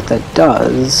 And what that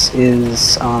does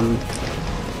is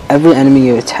every enemy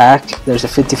you attack, there's a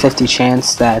 50-50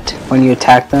 chance that when you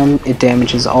attack them, it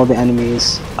damages all the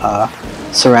enemies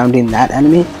surrounding that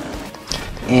enemy.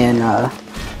 And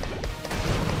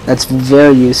that's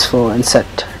very useful in set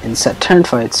turn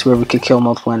fights where we could kill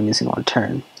multiple enemies in one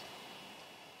turn.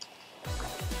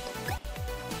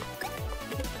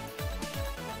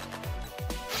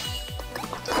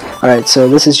 Alright, so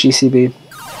this is GCB.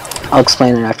 I'll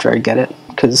explain it after I get it,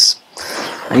 because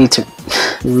I need to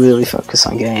really focus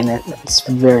on getting it. It's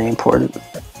very important.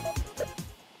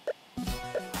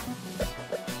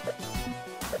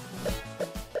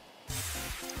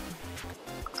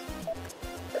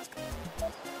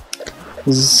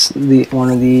 This is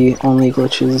one of the only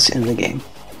glitches in the game.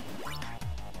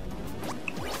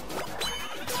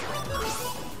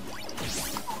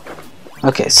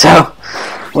 Okay, so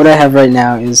what I have right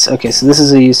now is, okay, so this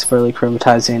is a use for early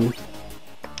chromatizing.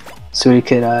 So we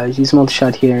could use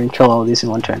multi-shot here and kill all of these in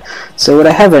one turn. So what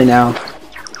I have right now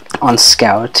on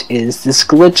Scout is this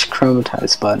glitch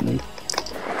chromatize button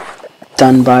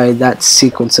done by that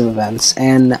sequence of events,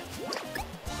 and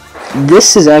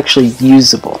this is actually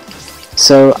usable.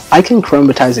 So I can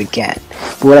chromatize again,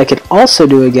 but what I could also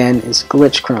do again is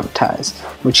glitch chromatize,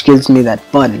 which gives me that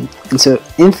button, and so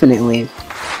infinitely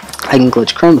I can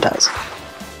glitch chromatize.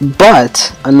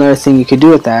 But another thing you could do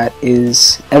with that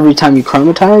is every time you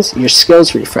chromatize, your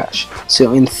skills refresh.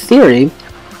 So in theory,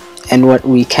 and what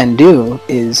we can do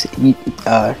is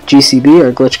GCB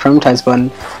or glitch chromatize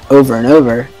button over and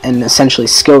over and essentially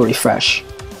skill refresh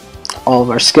all of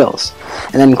our skills.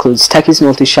 And that includes Techie's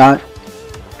multi-shot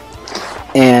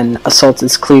and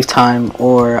Assault's Cleave Time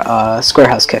or Square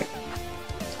House Kick,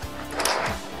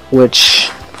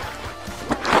 which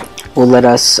will let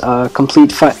us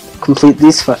complete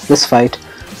this fight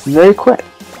very quick.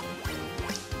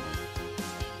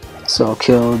 So I'll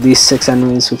kill these 6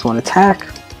 enemies with one attack.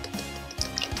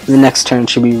 The next turn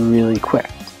should be really quick.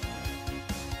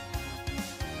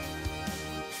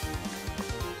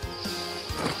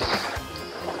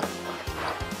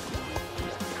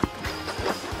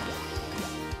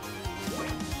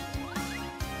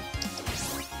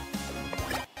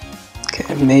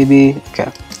 Okay, maybe,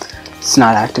 okay, it's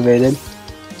not activated.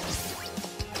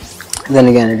 Then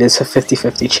again, it is a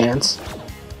 50-50 chance.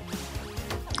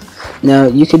 Now,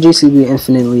 you could GCB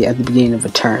infinitely at the beginning of a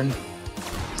turn,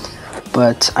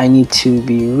 but I need to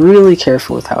be really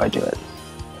careful with how I do it.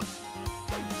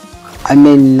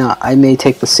 I may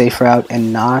take the safe route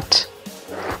and not,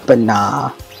 but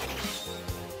nah.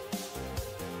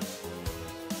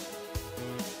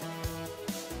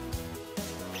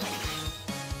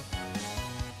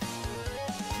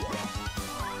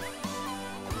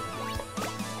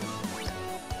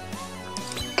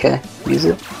 Okay, use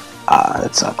it. Ah,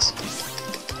 that sucks.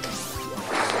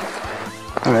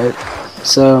 Alright,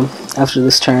 so after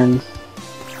this turn,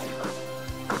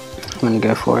 I'm gonna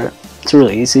go for it. It's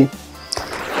really easy.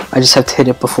 I just have to hit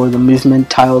it before the movement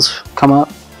tiles come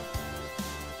up.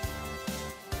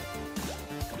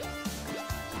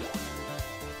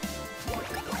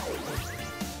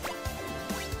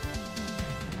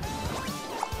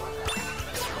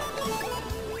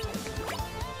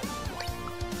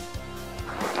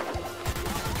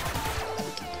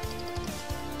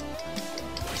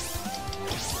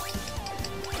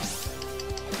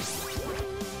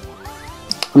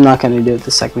 I'm not going to do it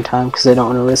the second time because I don't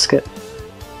want to risk it.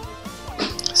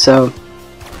 So,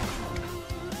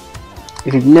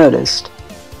 if you've noticed,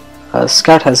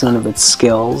 Scout has none of its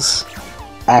skills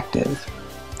active,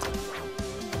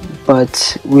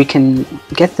 but we can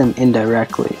get them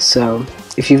indirectly. So,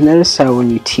 if you've noticed how when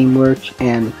you teamwork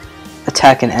and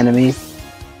attack an enemy,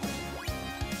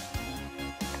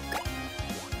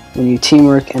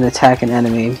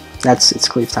 that's its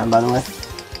Cleave Time, by the way.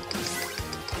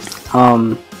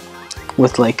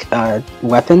 With like a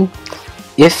weapon,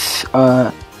 if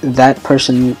that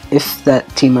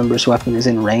team member's weapon is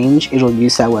in range, it'll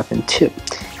use that weapon too,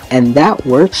 and that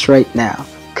works right now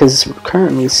because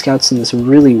currently Scout's in this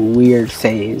really weird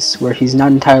phase where he's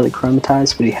not entirely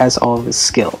chromatized, but he has all of his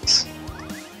skills.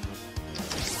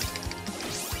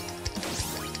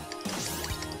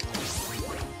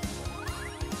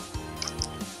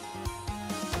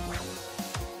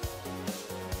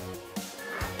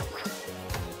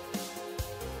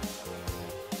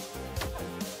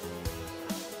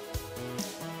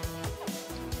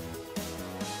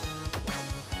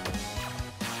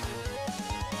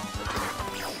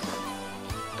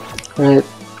 Right.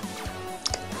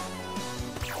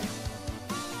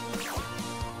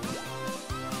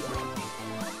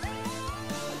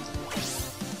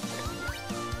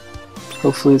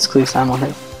 Hopefully it's clear time on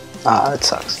hit. Ah, that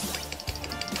sucks.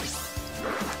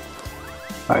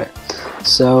 Alright,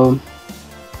 so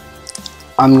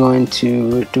I'm going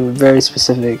to do a very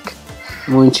specific.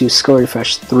 I'm going to skill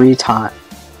refresh 2 times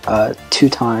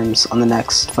on the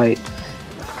next fight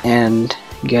and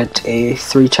get a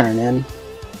 3 turn in.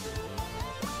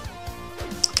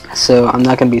 So I'm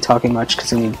not going to be talking much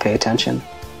because I need to pay attention.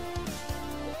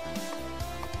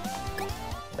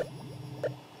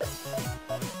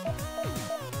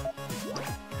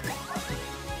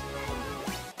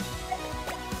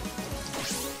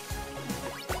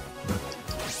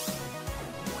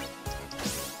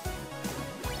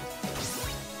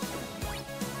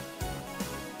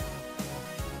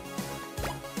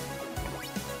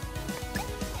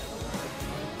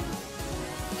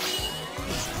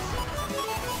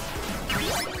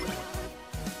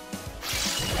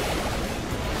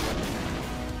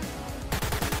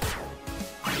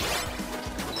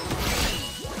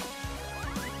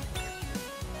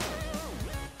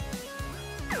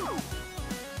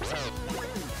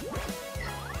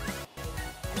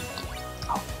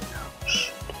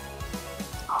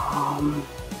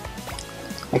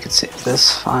 I could save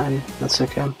this, fine, that's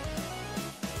okay.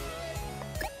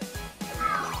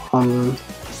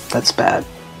 That's bad.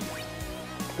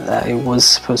 I was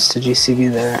supposed to GCB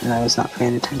there and I was not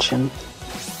paying attention.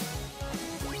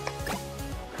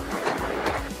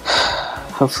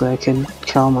 Hopefully I can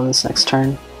kill him on this next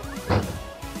turn.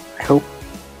 I hope.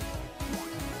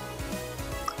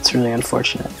 It's really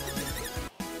unfortunate.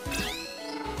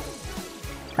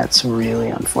 That's really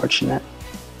unfortunate.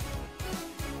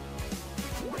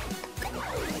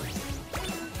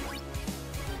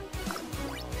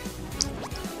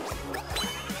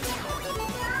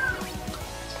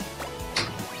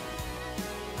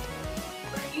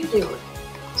 Doing?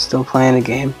 Still playing a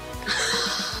game.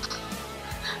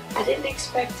 I didn't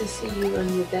expect to see you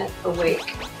when you're that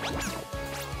awake.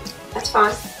 That's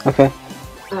fine. Okay.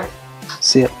 Alright.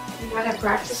 See ya. You not have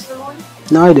practice in the morning?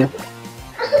 No, I do.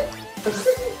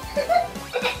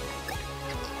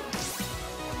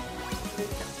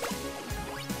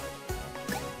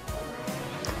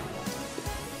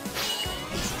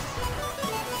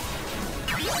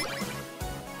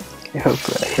 Okay,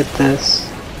 hopefully I hit this.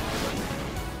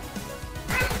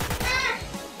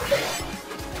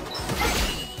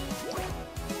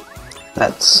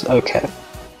 That's okay.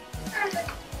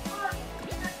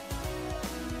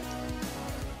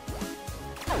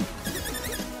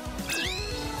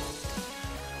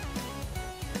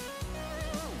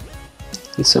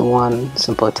 And so one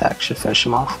simple attack should finish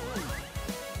him off.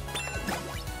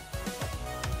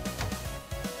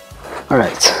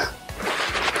 Alright.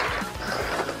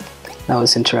 That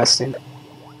was interesting.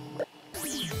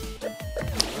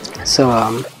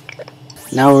 So,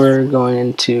 now we're going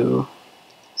into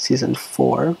Season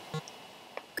 4,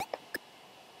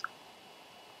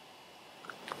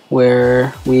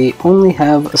 where we only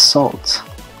have Assault,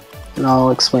 and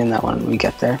I'll explain that when we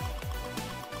get there.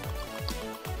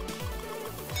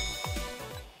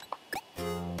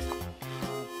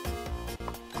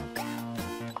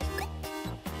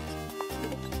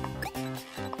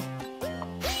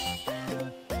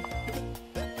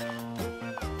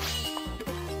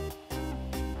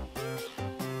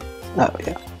 Oh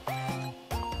yeah.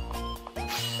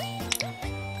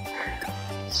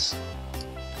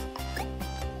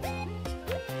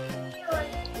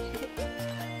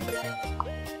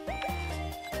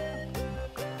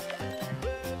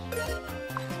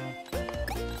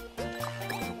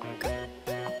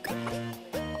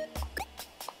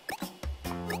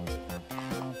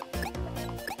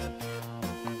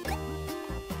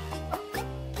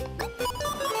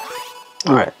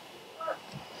 Alright.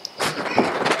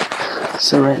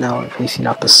 So right now we're facing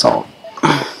up Assault.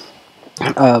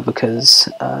 Because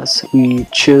we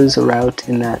chose a route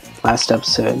in that last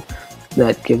episode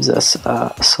that gives us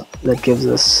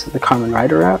the Carmen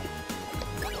Rider route,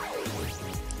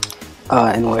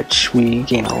 in which we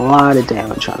gain a lot of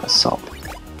damage on Assault.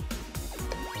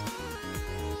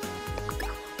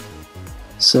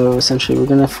 So essentially, we're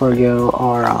gonna forego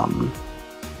our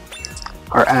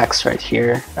axe right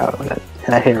here. Oh,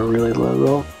 that hit a really low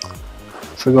roll.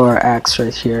 Forgo our axe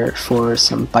right here for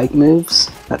some bike moves.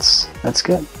 That's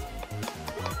good.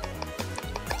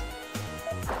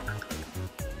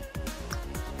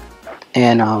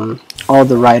 And all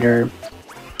the rider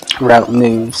route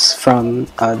moves from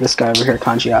this guy over here,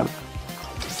 Kanjiab.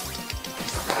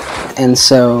 And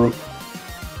so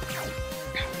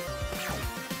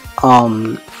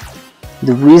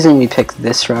The reason we picked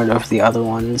this route over the other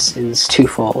ones is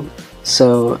twofold.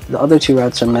 So the other two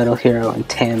routes are Metal Hero and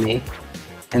Tammy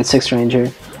and Six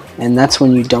Ranger, and that's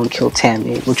when you don't kill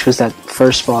Tammy, which was that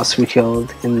first boss we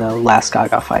killed in the last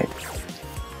Gaga fight.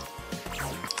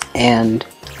 And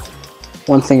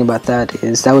one thing about that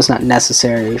is that was not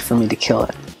necessary for me to kill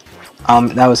it.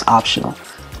 That was optional.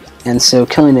 And so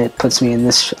killing it puts me in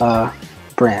this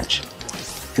branch.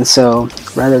 And so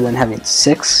rather than having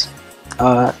 6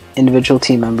 individual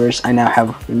team members, I now have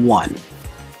 1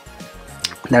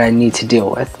 that I need to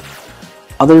deal with.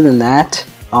 Other than that,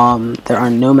 there are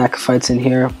no mecha fights in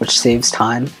here, which saves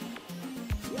time.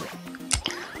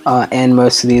 And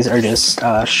most of these are just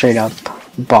straight up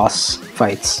boss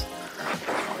fights.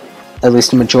 At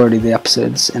least the majority of the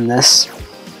episodes in this.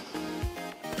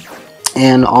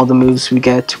 And all the moves we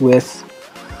get with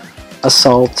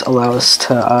Assault allow us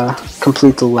to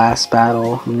complete the last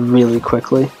battle really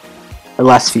quickly. The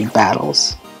last few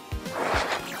battles.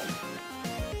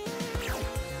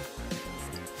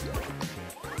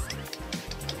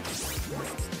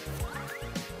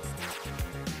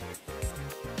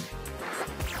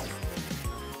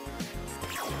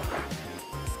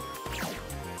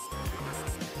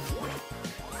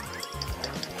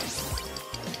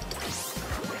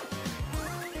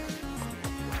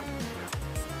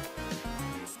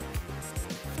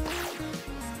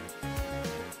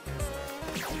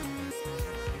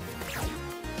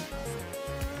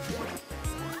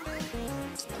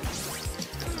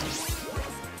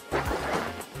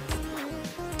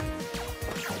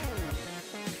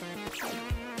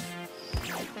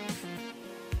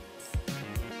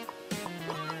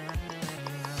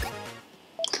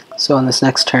 So on this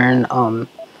next turn, the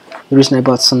reason I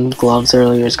bought some gloves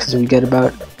earlier is because we get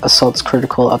about Assault's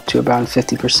critical up to about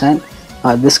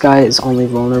 50%. This guy is only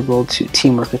vulnerable to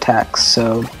teamwork attacks,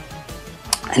 so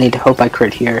I need to hope I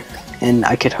crit here, and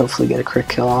I could hopefully get a crit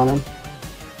kill on him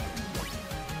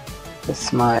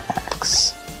with my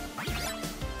axe.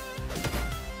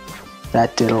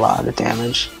 That did a lot of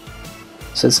damage.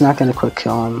 So it's not going to quick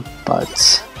kill him,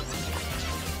 but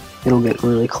it'll get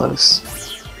really close.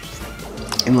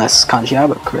 Unless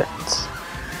Kanjiaba crits.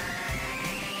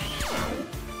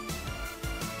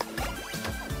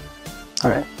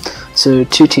 Alright, so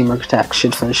 2 teamwork attacks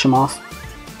should finish him off.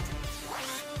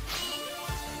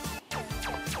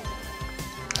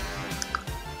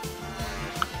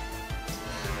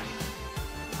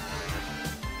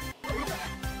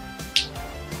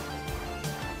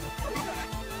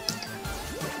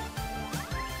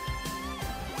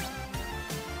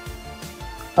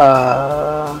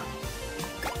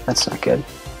 That's not good.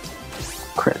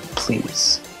 Crit,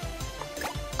 please.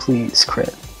 Please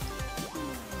crit.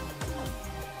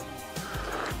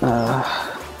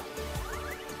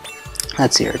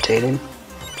 That's irritating.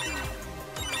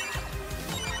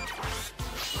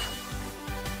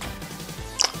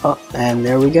 Oh, and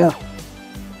there we go.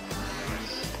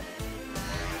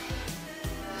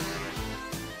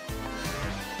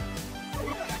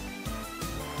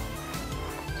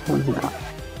 Oh, no.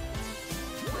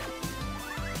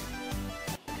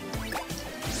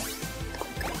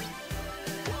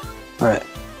 Alright.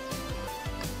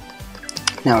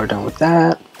 Now we're done with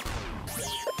that.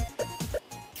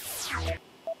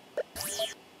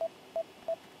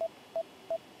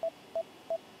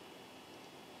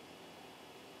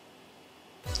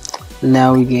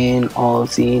 Now we gain all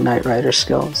of the Knight Rider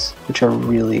skills, which are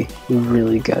really,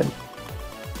 really good.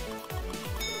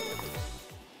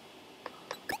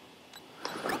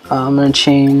 I'm going to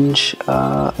change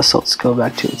Assault skill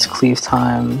back to its cleave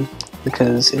time,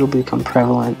 because it'll become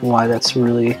prevalent why that's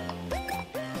really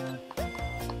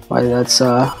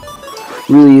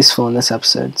useful in this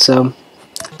episode. So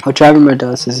what Driver Mode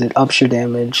does is it ups your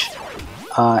damage,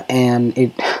 and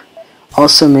it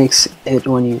also makes it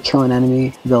when you kill an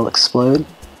enemy they'll explode.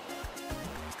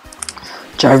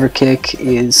 Driver Kick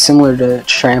is similar to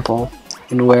Trample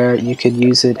in where you could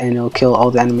use it and it'll kill all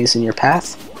the enemies in your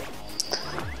path.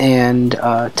 And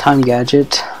Time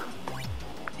Gadget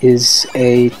is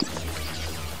a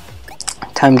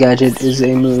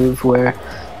move where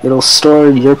it'll store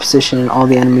your position and all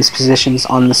the enemies' positions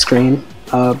on the screen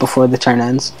before the turn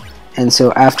ends. And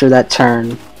so after that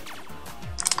turn,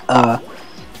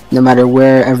 no matter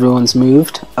where everyone's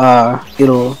moved,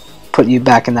 it'll put you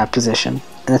back in that position.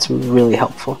 And that's really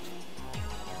helpful.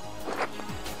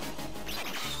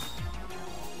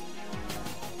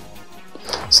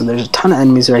 So there's a ton of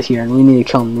enemies right here, and we need to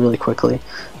kill them really quickly.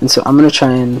 And so I'm going to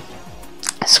try and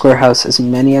square house as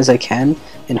many as I can,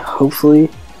 and hopefully,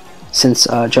 since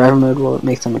Driver Mode will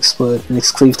make them explode, and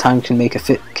its cleave time can do a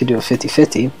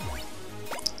 50-50.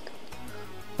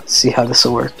 Let's see how this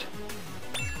will work.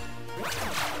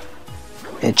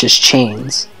 it just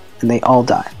chains, and they all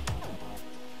die.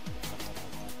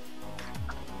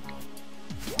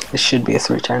 This should be a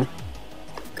 3-turn.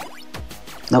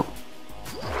 Nope.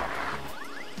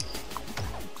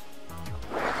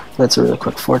 That's a really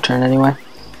quick 4-turn anyway.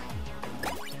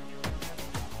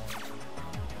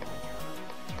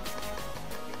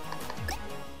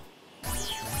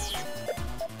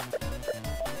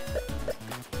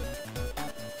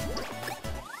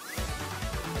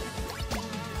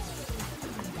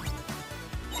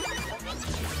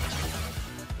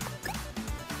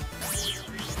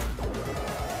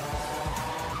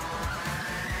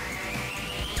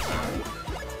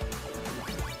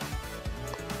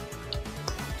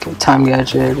 Okay, time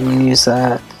gadget, I'm gonna use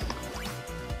that.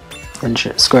 And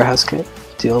square house kick,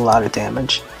 deal a lot of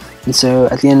damage. And so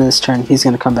at the end of this turn, he's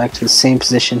gonna come back to the same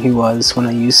position he was when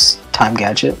I use time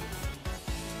gadget.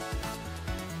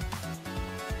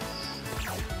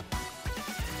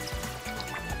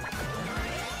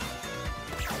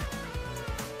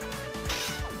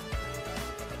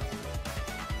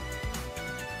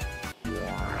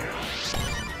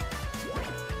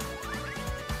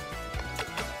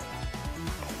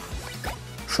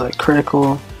 So like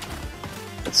critical,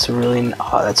 that's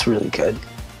really good.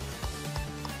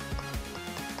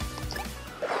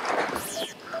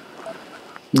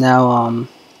 Now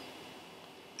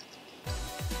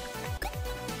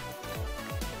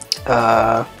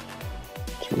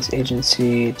change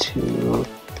agency to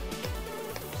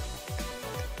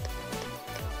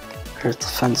Earth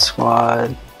Defense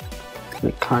Squad,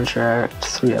 make contract,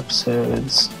 3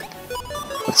 episodes.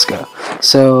 Let's go.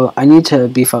 So I need to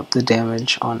beef up the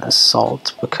damage on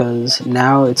Assault because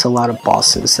now it's a lot of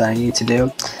bosses that I need to do,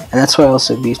 and that's why I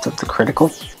also beefed up the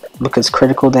critical, because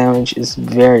critical damage is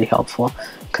very helpful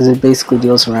because it basically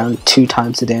deals around 2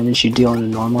 times the damage you deal in a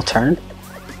normal turn.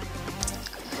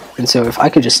 And so if I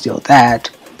could just deal that,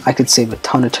 I could save a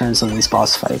ton of turns on these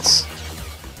boss fights.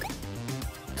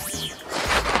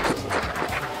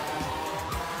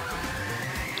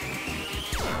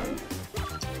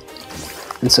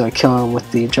 And so I kill him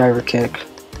with the driver kick,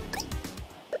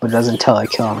 but it doesn't tell I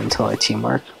kill him until I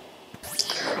teamwork.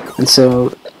 And so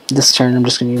this turn I'm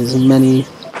just going to use as many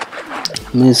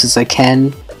moves as I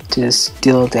can to just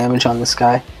deal damage on this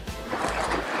guy.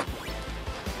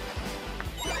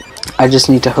 I just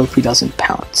need to hope he doesn't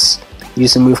pounce.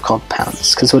 Use a move called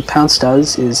Pounce, because what Pounce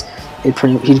does is he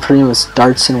pretty much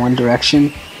darts in one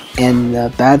direction, and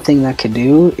the bad thing that could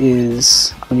do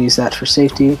is, I'm going to use that for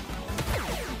safety.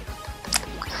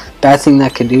 Bad thing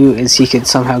that could do is he could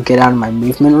somehow get out of my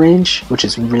movement range, which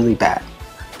is really bad.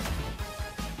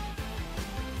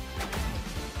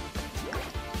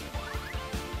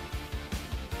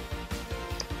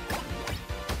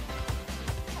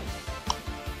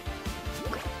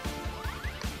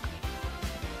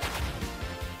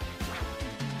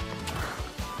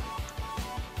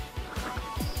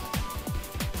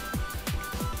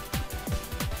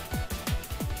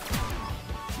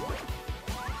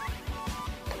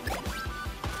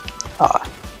 Ah,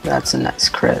 that's a nice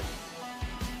crit.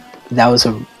 That was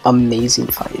an amazing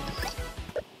fight.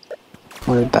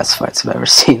 One of the best fights I've ever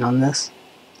seen on this.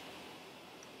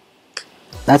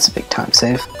 That's a big time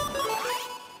save.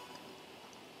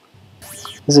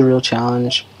 This is a real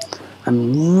challenge.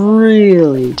 I'm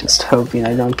really just hoping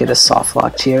I don't get a soft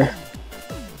locked here.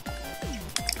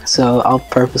 So I'll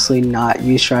purposely not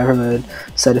use driver mode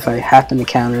so that if I happen to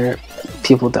counter,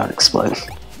 people don't explode.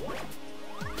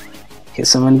 Okay,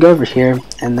 so I'm going to go over here,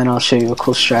 and then I'll show you a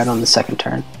cool strat on the second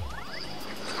turn.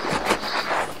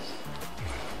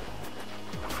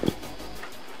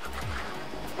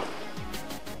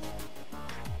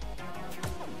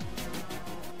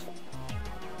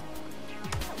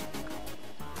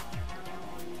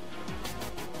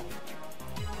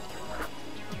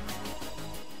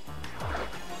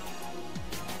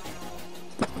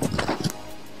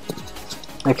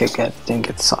 Okay, good. Didn't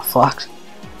get soft locked.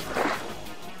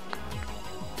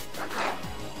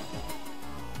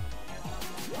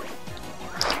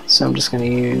 So I'm just going to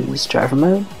use driver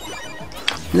mode,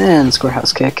 then square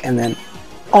house kick, and then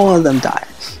all of them die.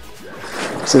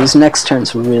 So this next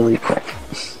turn's really quick.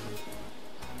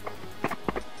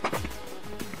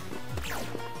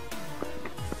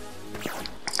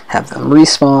 Have them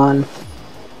respawn.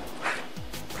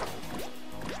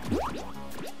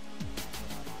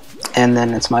 And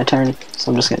then it's my turn,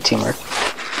 so I'm just going to teamwork.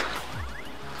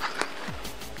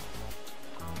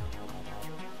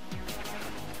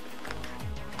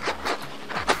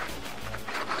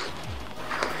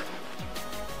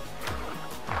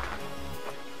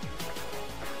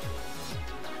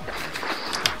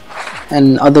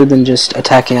 And other than just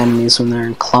attacking enemies when they're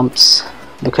in clumps,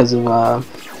 because of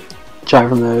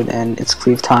driver mode and its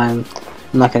cleave time.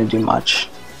 I'm not going to do much.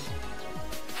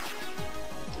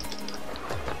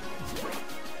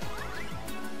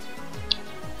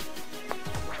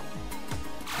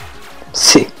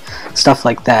 See, stuff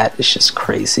like that is just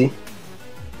crazy.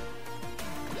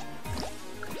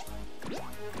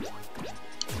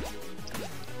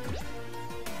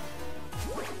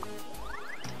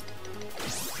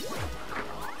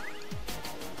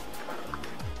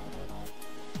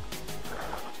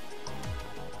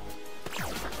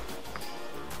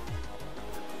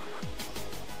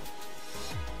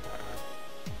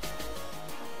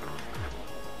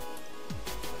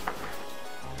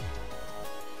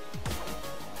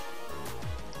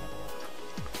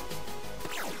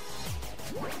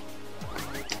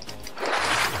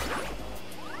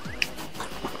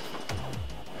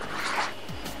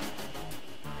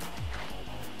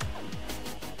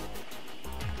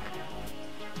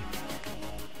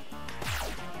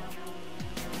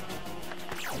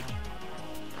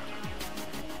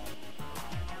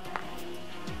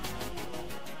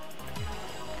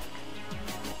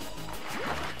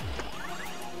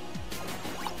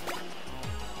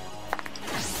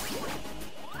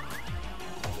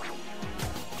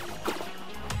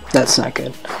 That's not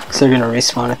good, because they're going to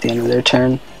respawn at the end of their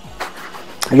turn.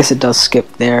 I guess it does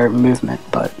skip their movement,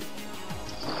 but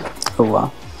oh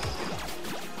well.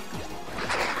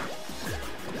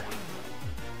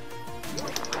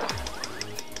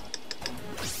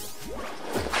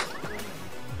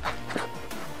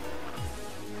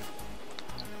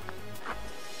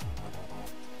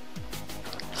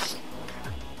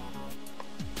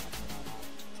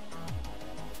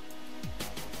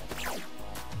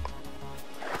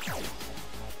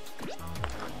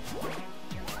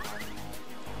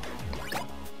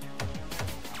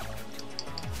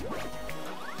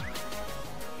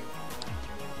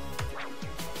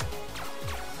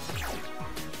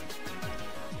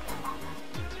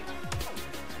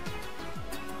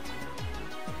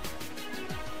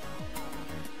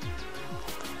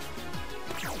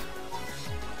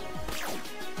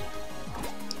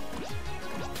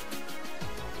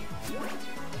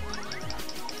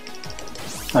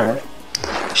 Alright,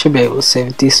 should be able to save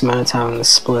a decent amount of time in the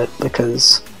split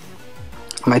because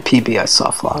my PB I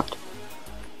soft locked,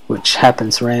 which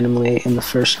happens randomly in the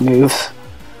first move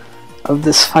of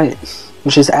this fight,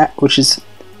 which is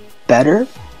better,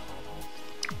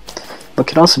 but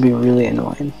could also be really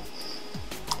annoying.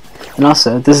 And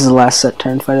also, this is the last set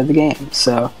turn fight of the game,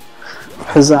 so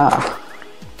huzzah!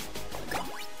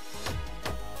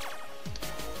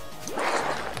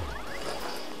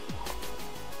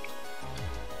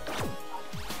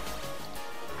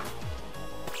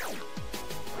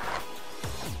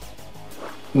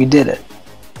 We did it.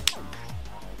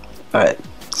 Alright,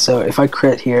 so if I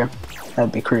crit here,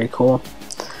 that'd be pretty cool.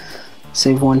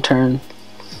 Save one turn.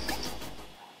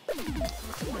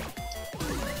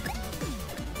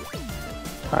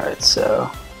 Alright, so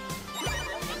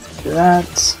do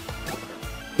that.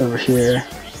 Over here,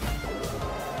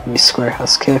 let me square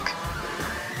house kick.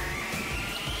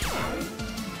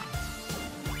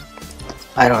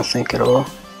 I don't think it'll.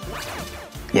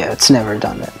 Yeah, it's never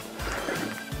done it.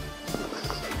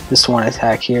 This one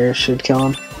attack here should kill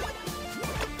him.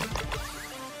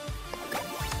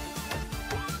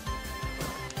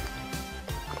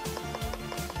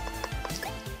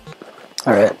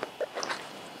 Alright.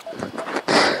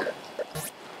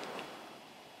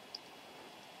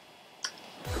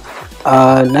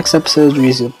 Next episode we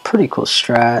use a pretty cool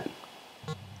strat.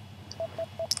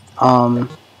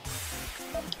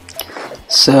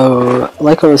 So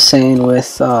like I was saying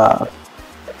with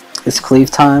its cleave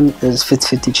time, there's a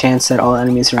 50-50 chance that all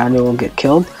enemies around it will get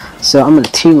killed. So I'm going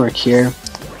to teamwork here,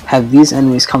 have these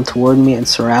enemies come toward me and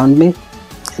surround me,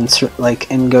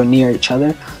 and go near each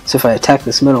other. So if I attack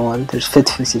this middle one, there's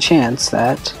 50-50 chance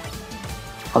that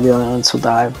all the other ones will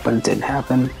die, but it didn't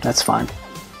happen. That's fine.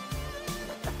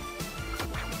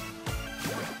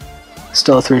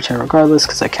 Still a 3-turn regardless,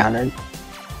 because I countered.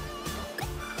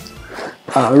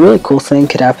 A really cool thing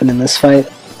could happen in this fight.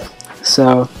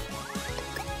 So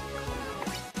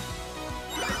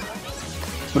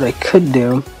what I could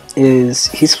do is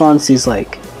he spawns these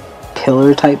like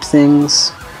pillar type things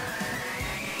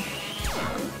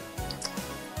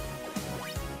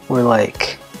where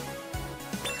like,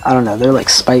 I don't know, they're like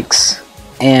spikes,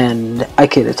 and I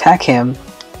could attack him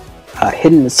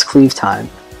hidden its cleave time,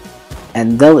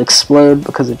 and they'll explode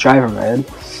because of driver mode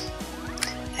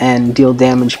and deal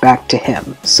damage back to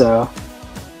him. So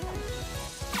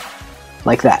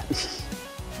like that.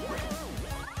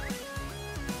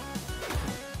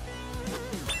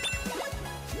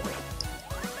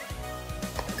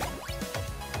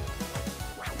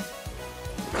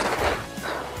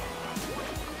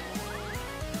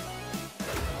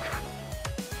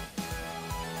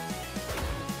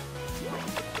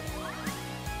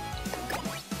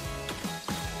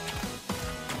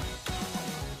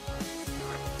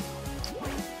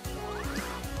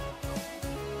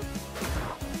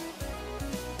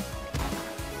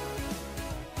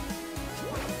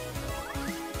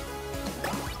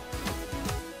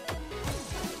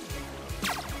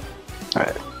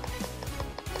 Alright.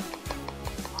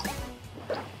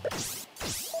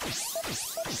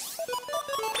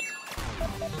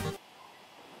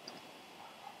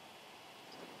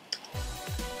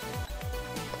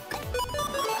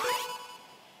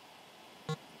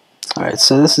 Alright,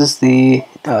 so this is the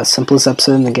simplest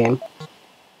episode in the game.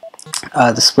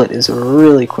 The split is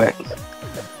really quick.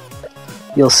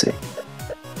 You'll see.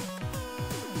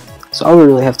 So all we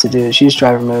really have to do is use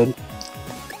driver mode.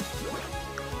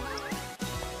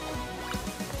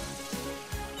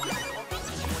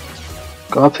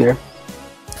 Go up here.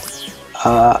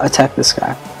 Attack this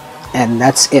guy. And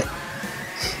that's it.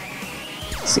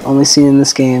 It's the only scene in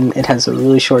this game. It has a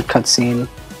really short cutscene.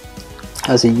 It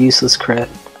has a useless crit.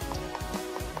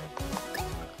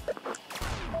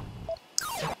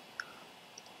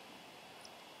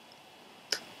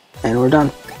 And we're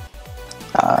done.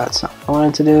 That's not what I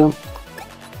wanted to do.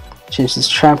 Change this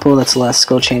trample. That's the last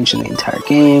skill change in the entire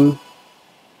game.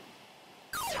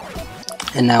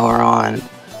 And now we're on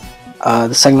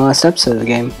the second to last episode of the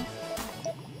game.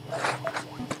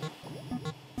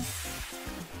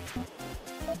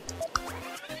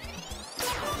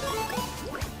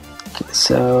 Okay,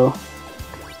 so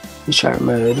use driver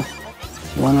mode.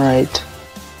 1 right,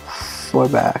 4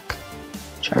 back,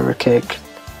 driver kick.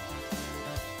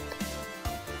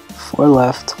 4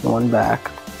 left, 1 back.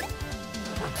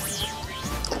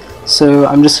 So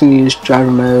I'm just going to use driver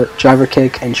mode, driver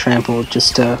kick, and trample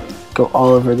just to go all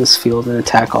over this field and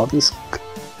attack all these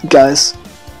guys.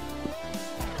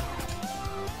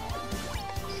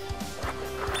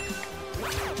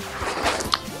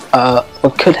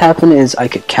 What could happen is I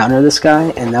could counter this guy,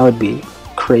 and that would be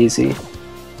crazy.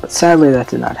 But sadly, that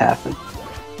did not happen.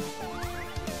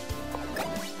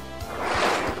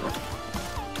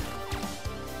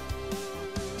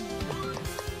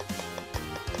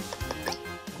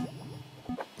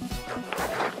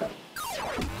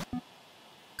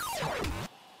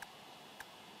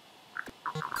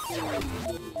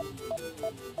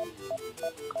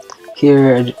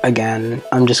 Here, again,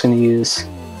 I'm just going to use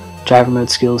driver mode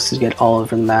skills to get all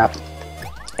over the map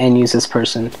and use this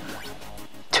person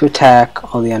to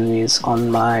attack all the enemies on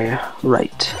my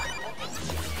right.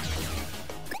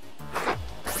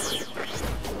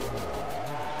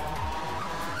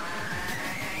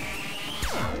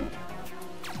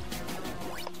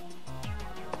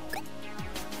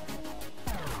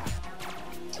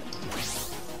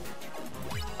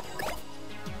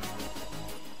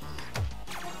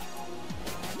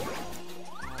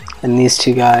 And these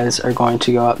two guys are going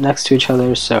to go up next to each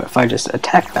other, so if I just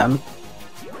attack them,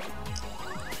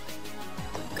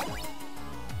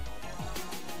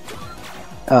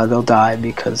 they'll die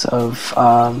because of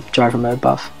driver mode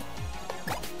buff.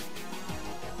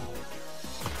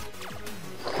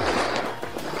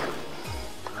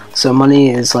 So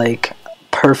money is like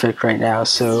perfect right now,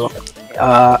 so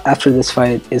after this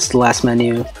fight is the last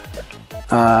menu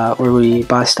where we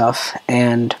buy stuff,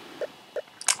 and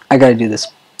I gotta do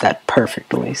that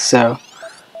perfectly, so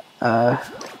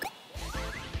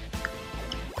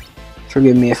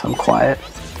forgive me if I'm quiet.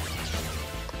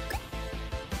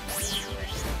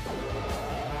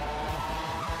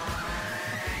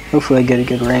 Hopefully I get a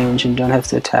good range and don't have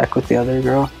to attack with the other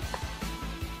girl.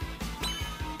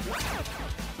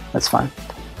 That's fine.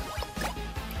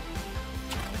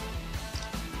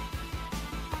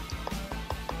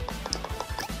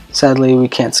 Sadly, we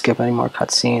can't skip any more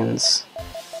cutscenes.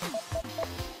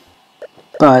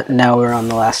 But now we're on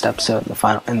the last episode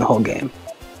in the whole game.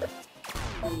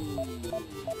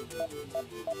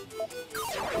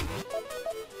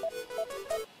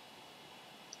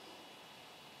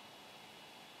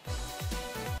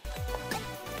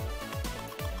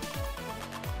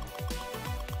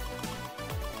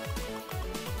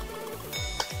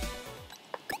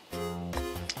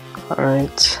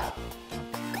 Alright.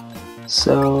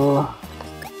 So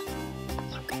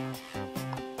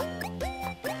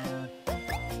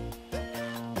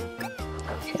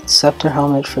Scepter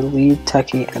helmet for lead,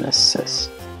 techie, and assist.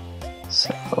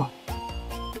 So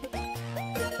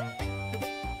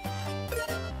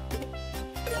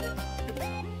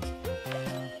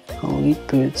elite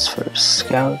boots for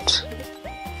scout,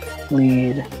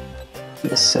 lead,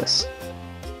 and assist,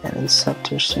 and then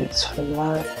scepter suits for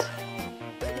that.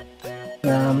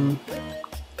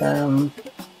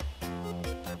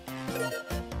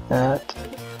 That,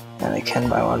 and I can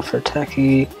buy one for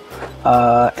techie.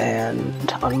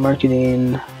 And on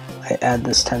marketing, I add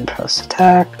this 10 plus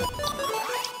attack.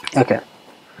 Okay,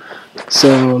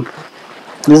 so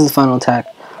this is the final attack.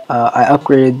 I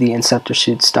upgraded the Inceptor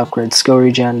suits to upgrade skill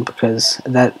regen because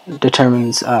that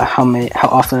determines how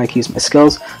often I can use my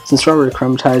skills. Since we're already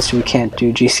chromatized, we can't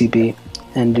do GCB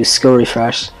and do skill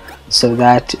refresh. So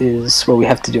that is what we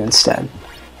have to do instead.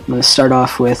 I'm going to start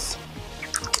off with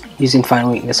using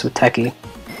Final Weakness with Techie,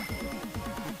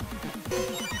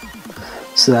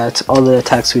 so that all the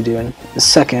attacks we do in the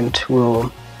second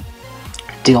will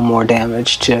deal more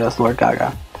damage to Lord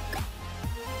Gaga.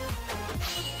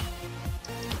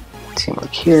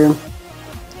 Teamwork here.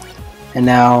 And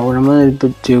now what I'm going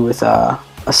to do with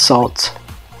Assault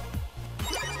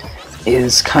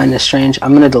is kind of strange.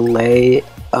 I'm going to delay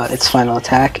its final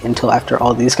attack until after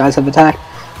all these guys have attacked,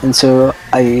 and so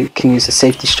I can use a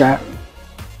safety strat,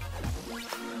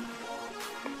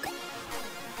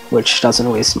 which doesn't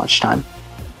waste much time.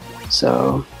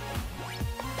 So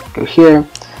go here.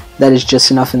 That is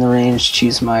just enough in the range to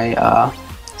use my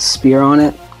spear on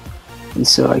it, and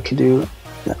so I could do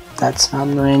that's not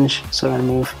in the range, so I'm gonna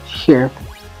move here,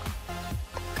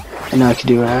 and now I could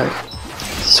do a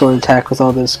sword attack with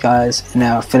all those guys, and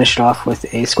now finish it off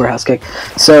with a square house kick.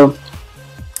 So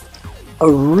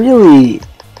a really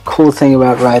cool thing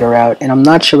about Rider Route, and I'm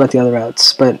not sure about the other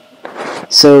routes, but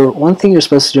so one thing you're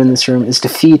supposed to do in this room is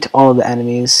defeat all of the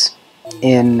enemies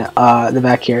in the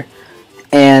back here,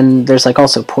 and there's like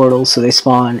also portals, so they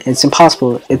spawn. It's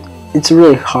impossible. It's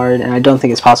really hard, and I don't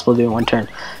think it's possible to do in one turn.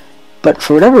 But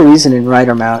for whatever reason in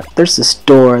Rider Mount, there's this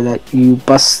door that you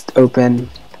bust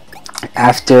open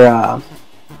after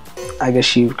I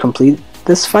guess you complete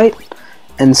this fight,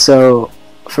 and so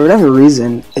for whatever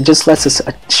reason it just lets us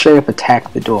straight up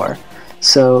attack the door.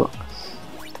 So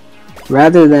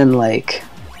rather than like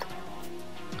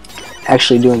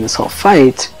actually doing this whole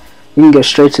fight, we can go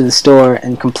straight to this door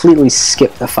and completely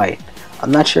skip the fight.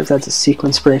 I'm not sure if that's a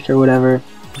sequence break or whatever,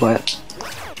 but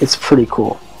it's pretty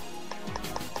cool.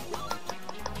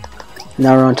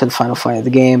 Now we're on to the final fight of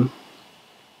the game,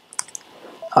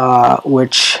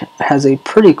 which has a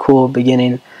pretty cool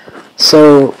beginning.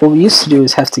 So what we used to do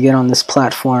is have to get on this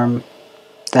platform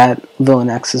that Villain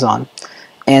X is on,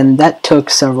 and that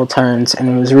took several turns, and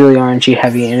it was really RNG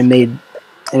heavy, and it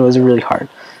was really hard.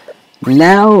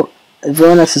 Now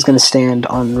Villain X is going to stand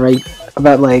on right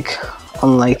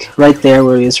there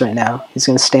where he is right now. He's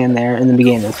going to stand there in the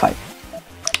beginning of the fight.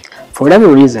 For whatever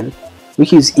reason, we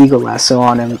can use Eagle Lasso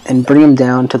on him and bring him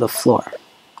down to the floor.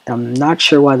 And I'm not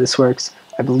sure why this works.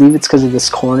 I believe it's because of this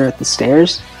corner at the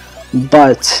stairs,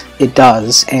 but it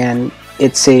does, and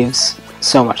it saves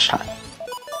so much time.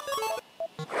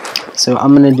 So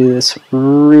I'm going to do this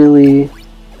really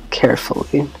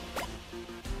carefully.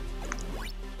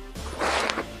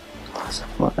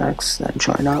 What next? Then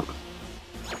join up.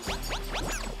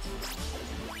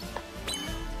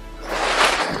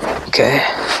 Okay,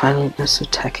 Final Weakness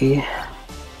with Techie.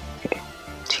 Okay,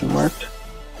 Teamwork.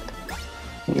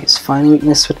 Use Final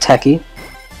Weakness with Techie.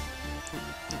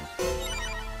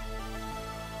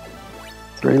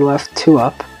 3 left, 2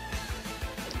 up.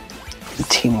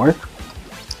 Teamwork.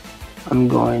 I'm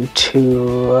going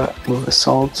to move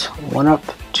Assault 1 up,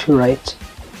 2 right.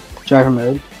 Driver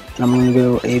mode. And I'm going to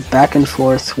go a back and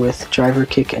forth with Driver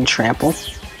Kick and Trample.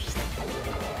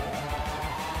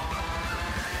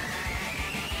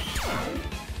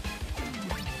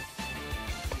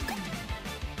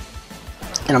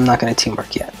 And I'm not going to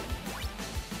teamwork yet.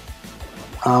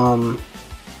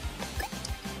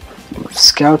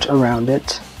 Scout around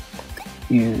it.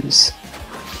 Use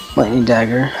Lightning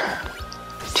Dagger.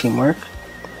 Teamwork.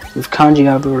 Move Kanji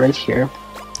Abu right here.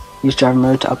 Use Driver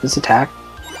mode to up his attack.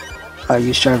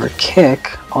 Use Driver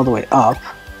Kick all the way up.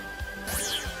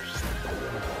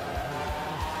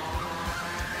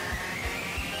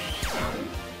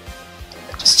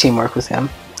 Just teamwork with him.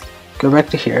 Go back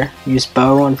to here. Use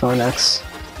Bow on Villain X,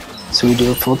 so we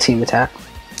do a full team attack.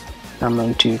 I'm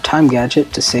going to Time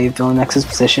Gadget to save Villain X's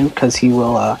position, because he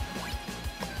will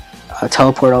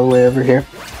teleport all the way over here.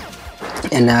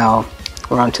 And now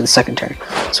we're on to the second turn.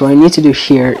 So what I need to do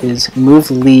here is move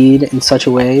lead in such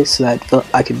a way so that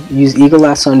I could use Eagle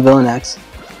Lasso on Villain X,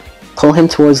 pull him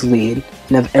towards lead,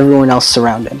 and have everyone else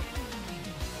surround him.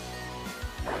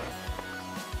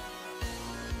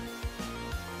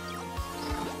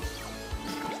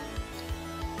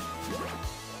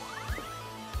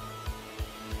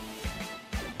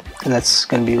 And that's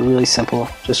going to be really simple,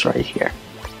 just right here.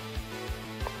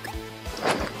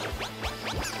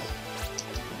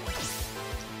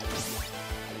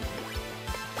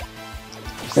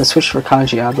 I'm going to switch for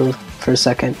Kanji Abu for a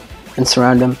second and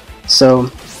surround him. So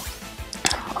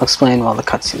I'll explain while the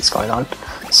cutscene's going on.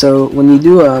 So when you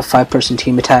do a 5-person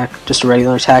team attack, just a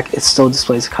regular attack, it still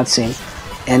displays a cutscene.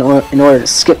 And in order to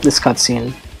skip this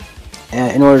cutscene,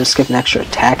 in order to skip an extra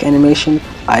attack animation,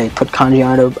 I put Kanji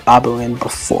Abu in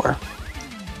before.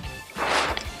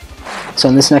 So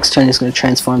in this next turn, he's going to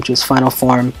transform to his final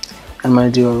form, I'm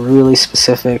going to do a really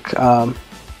specific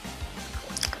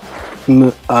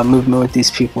movement with these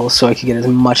people so I can get as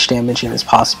much damage in as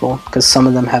possible, because some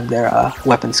of them have their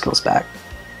weapon skills back.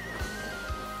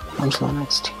 Where's the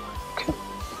next team? Okay.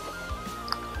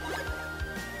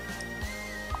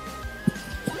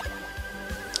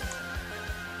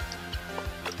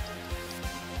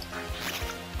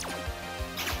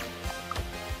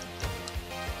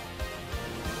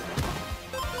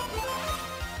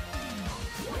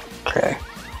 Okay.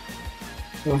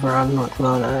 Over on North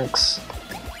X.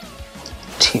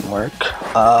 Teamwork.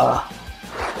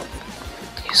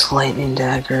 Use lightning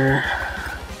dagger.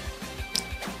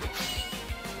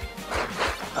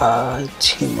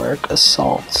 Teamwork,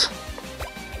 assault.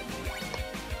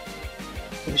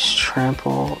 Use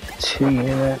trample, 2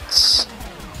 units.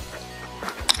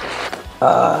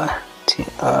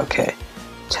 Okay.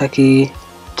 Techie,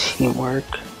 teamwork.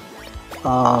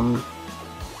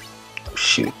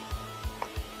 Shoot.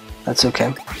 That's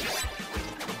okay.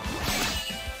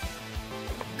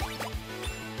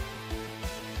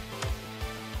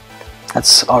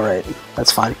 That's alright.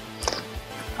 That's fine.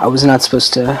 I was not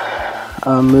supposed to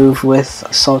move with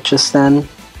assault just then.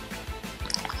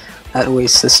 That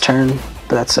wastes this turn,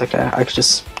 but that's okay. I could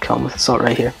just kill him with assault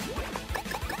right here.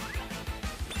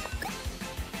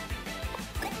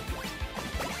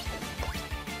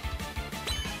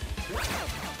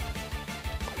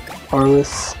 Or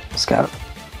with scout.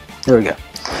 There we go.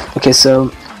 Okay,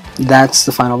 so that's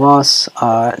the final boss.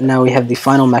 Now we have the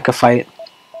final mecha fight,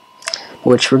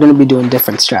 which we're going to be doing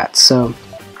different strats. So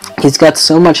he's got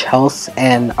so much health,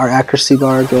 and our accuracy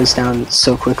bar goes down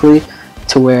so quickly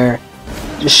to where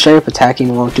just straight up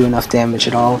attacking won't do enough damage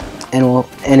at all,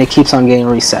 and it keeps on getting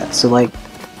reset. So like,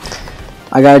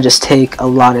 I gotta just take a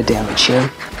lot of damage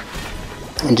here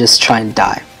and just try and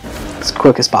die as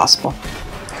quick as possible,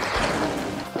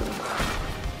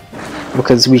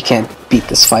 because we can't beat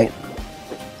this fight.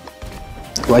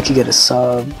 Well, I could get a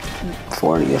sub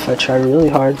 40 if I try really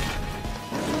hard.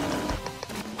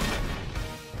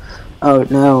 Oh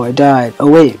no, I died. Oh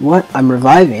wait, what? I'm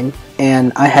reviving,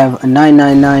 and I have a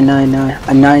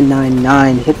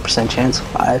 999 hit percent chance.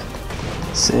 5,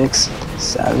 6,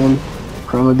 7,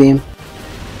 Chroma beam.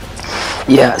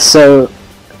 Yeah, so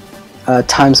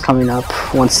time's coming up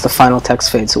once the final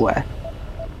text fades away.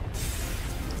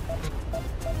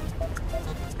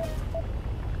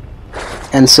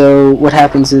 And so what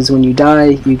happens is when you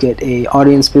die, you get a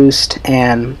audience boost,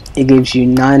 and it gives you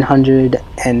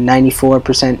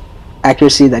 994%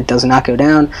 accuracy that does not go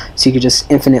down, so you could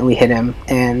just infinitely hit him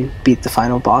and beat the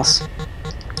final boss.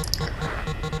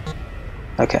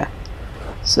 Okay,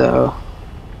 so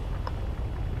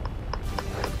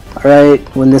alright,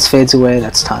 when this fades away,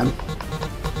 that's time.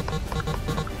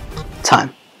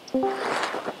 Time.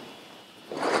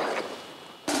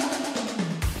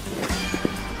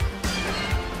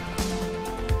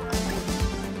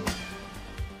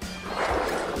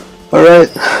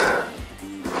 Alright.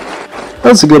 That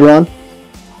was a good round.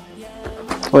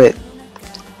 Wait.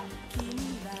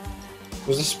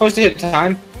 Was it supposed to hit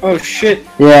time? Oh shit.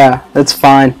 Yeah, that's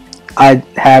fine. I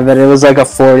have it. It was like a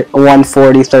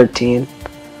 140-13.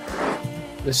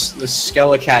 This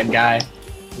Skelecat guy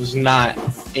was not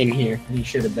in here. He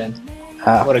should have been.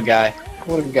 Oh. What a guy.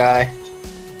 What a guy.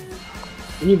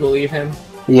 Can you believe him?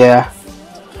 Yeah.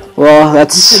 Well,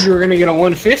 that's... You said you were gonna get a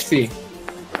 150.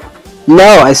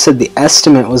 No, I said the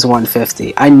estimate was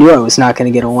 150. I knew I was not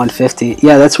going to get a 150.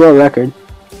 Yeah, that's world record.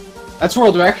 That's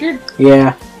world record?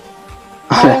 Yeah.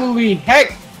 Holy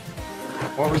heck!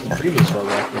 What was the previous world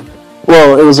record?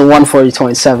 Well, it was a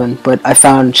 140.27, but I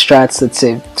found strats that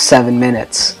saved 7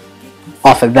 minutes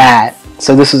off of that.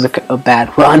 So this was a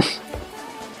bad run.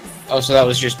 Oh, so that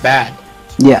was just bad.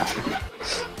 Yeah.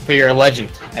 But you're a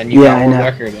legend, and you Yeah, got I world know.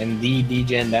 record in the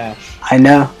Degen Dash. I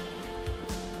know.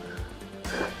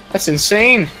 That's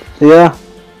insane. Yeah.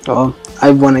 Well,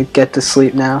 I want to get to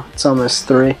sleep now. It's almost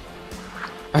 3.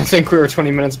 I think we were 20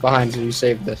 minutes behind, so you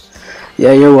saved this.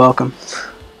 Yeah, you're welcome.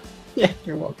 Yeah,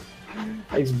 you're welcome.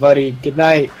 Thanks, buddy. Good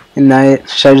night. Good night.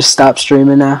 Should I just stop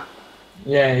streaming now?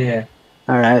 Yeah, yeah.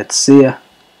 Alright, see ya.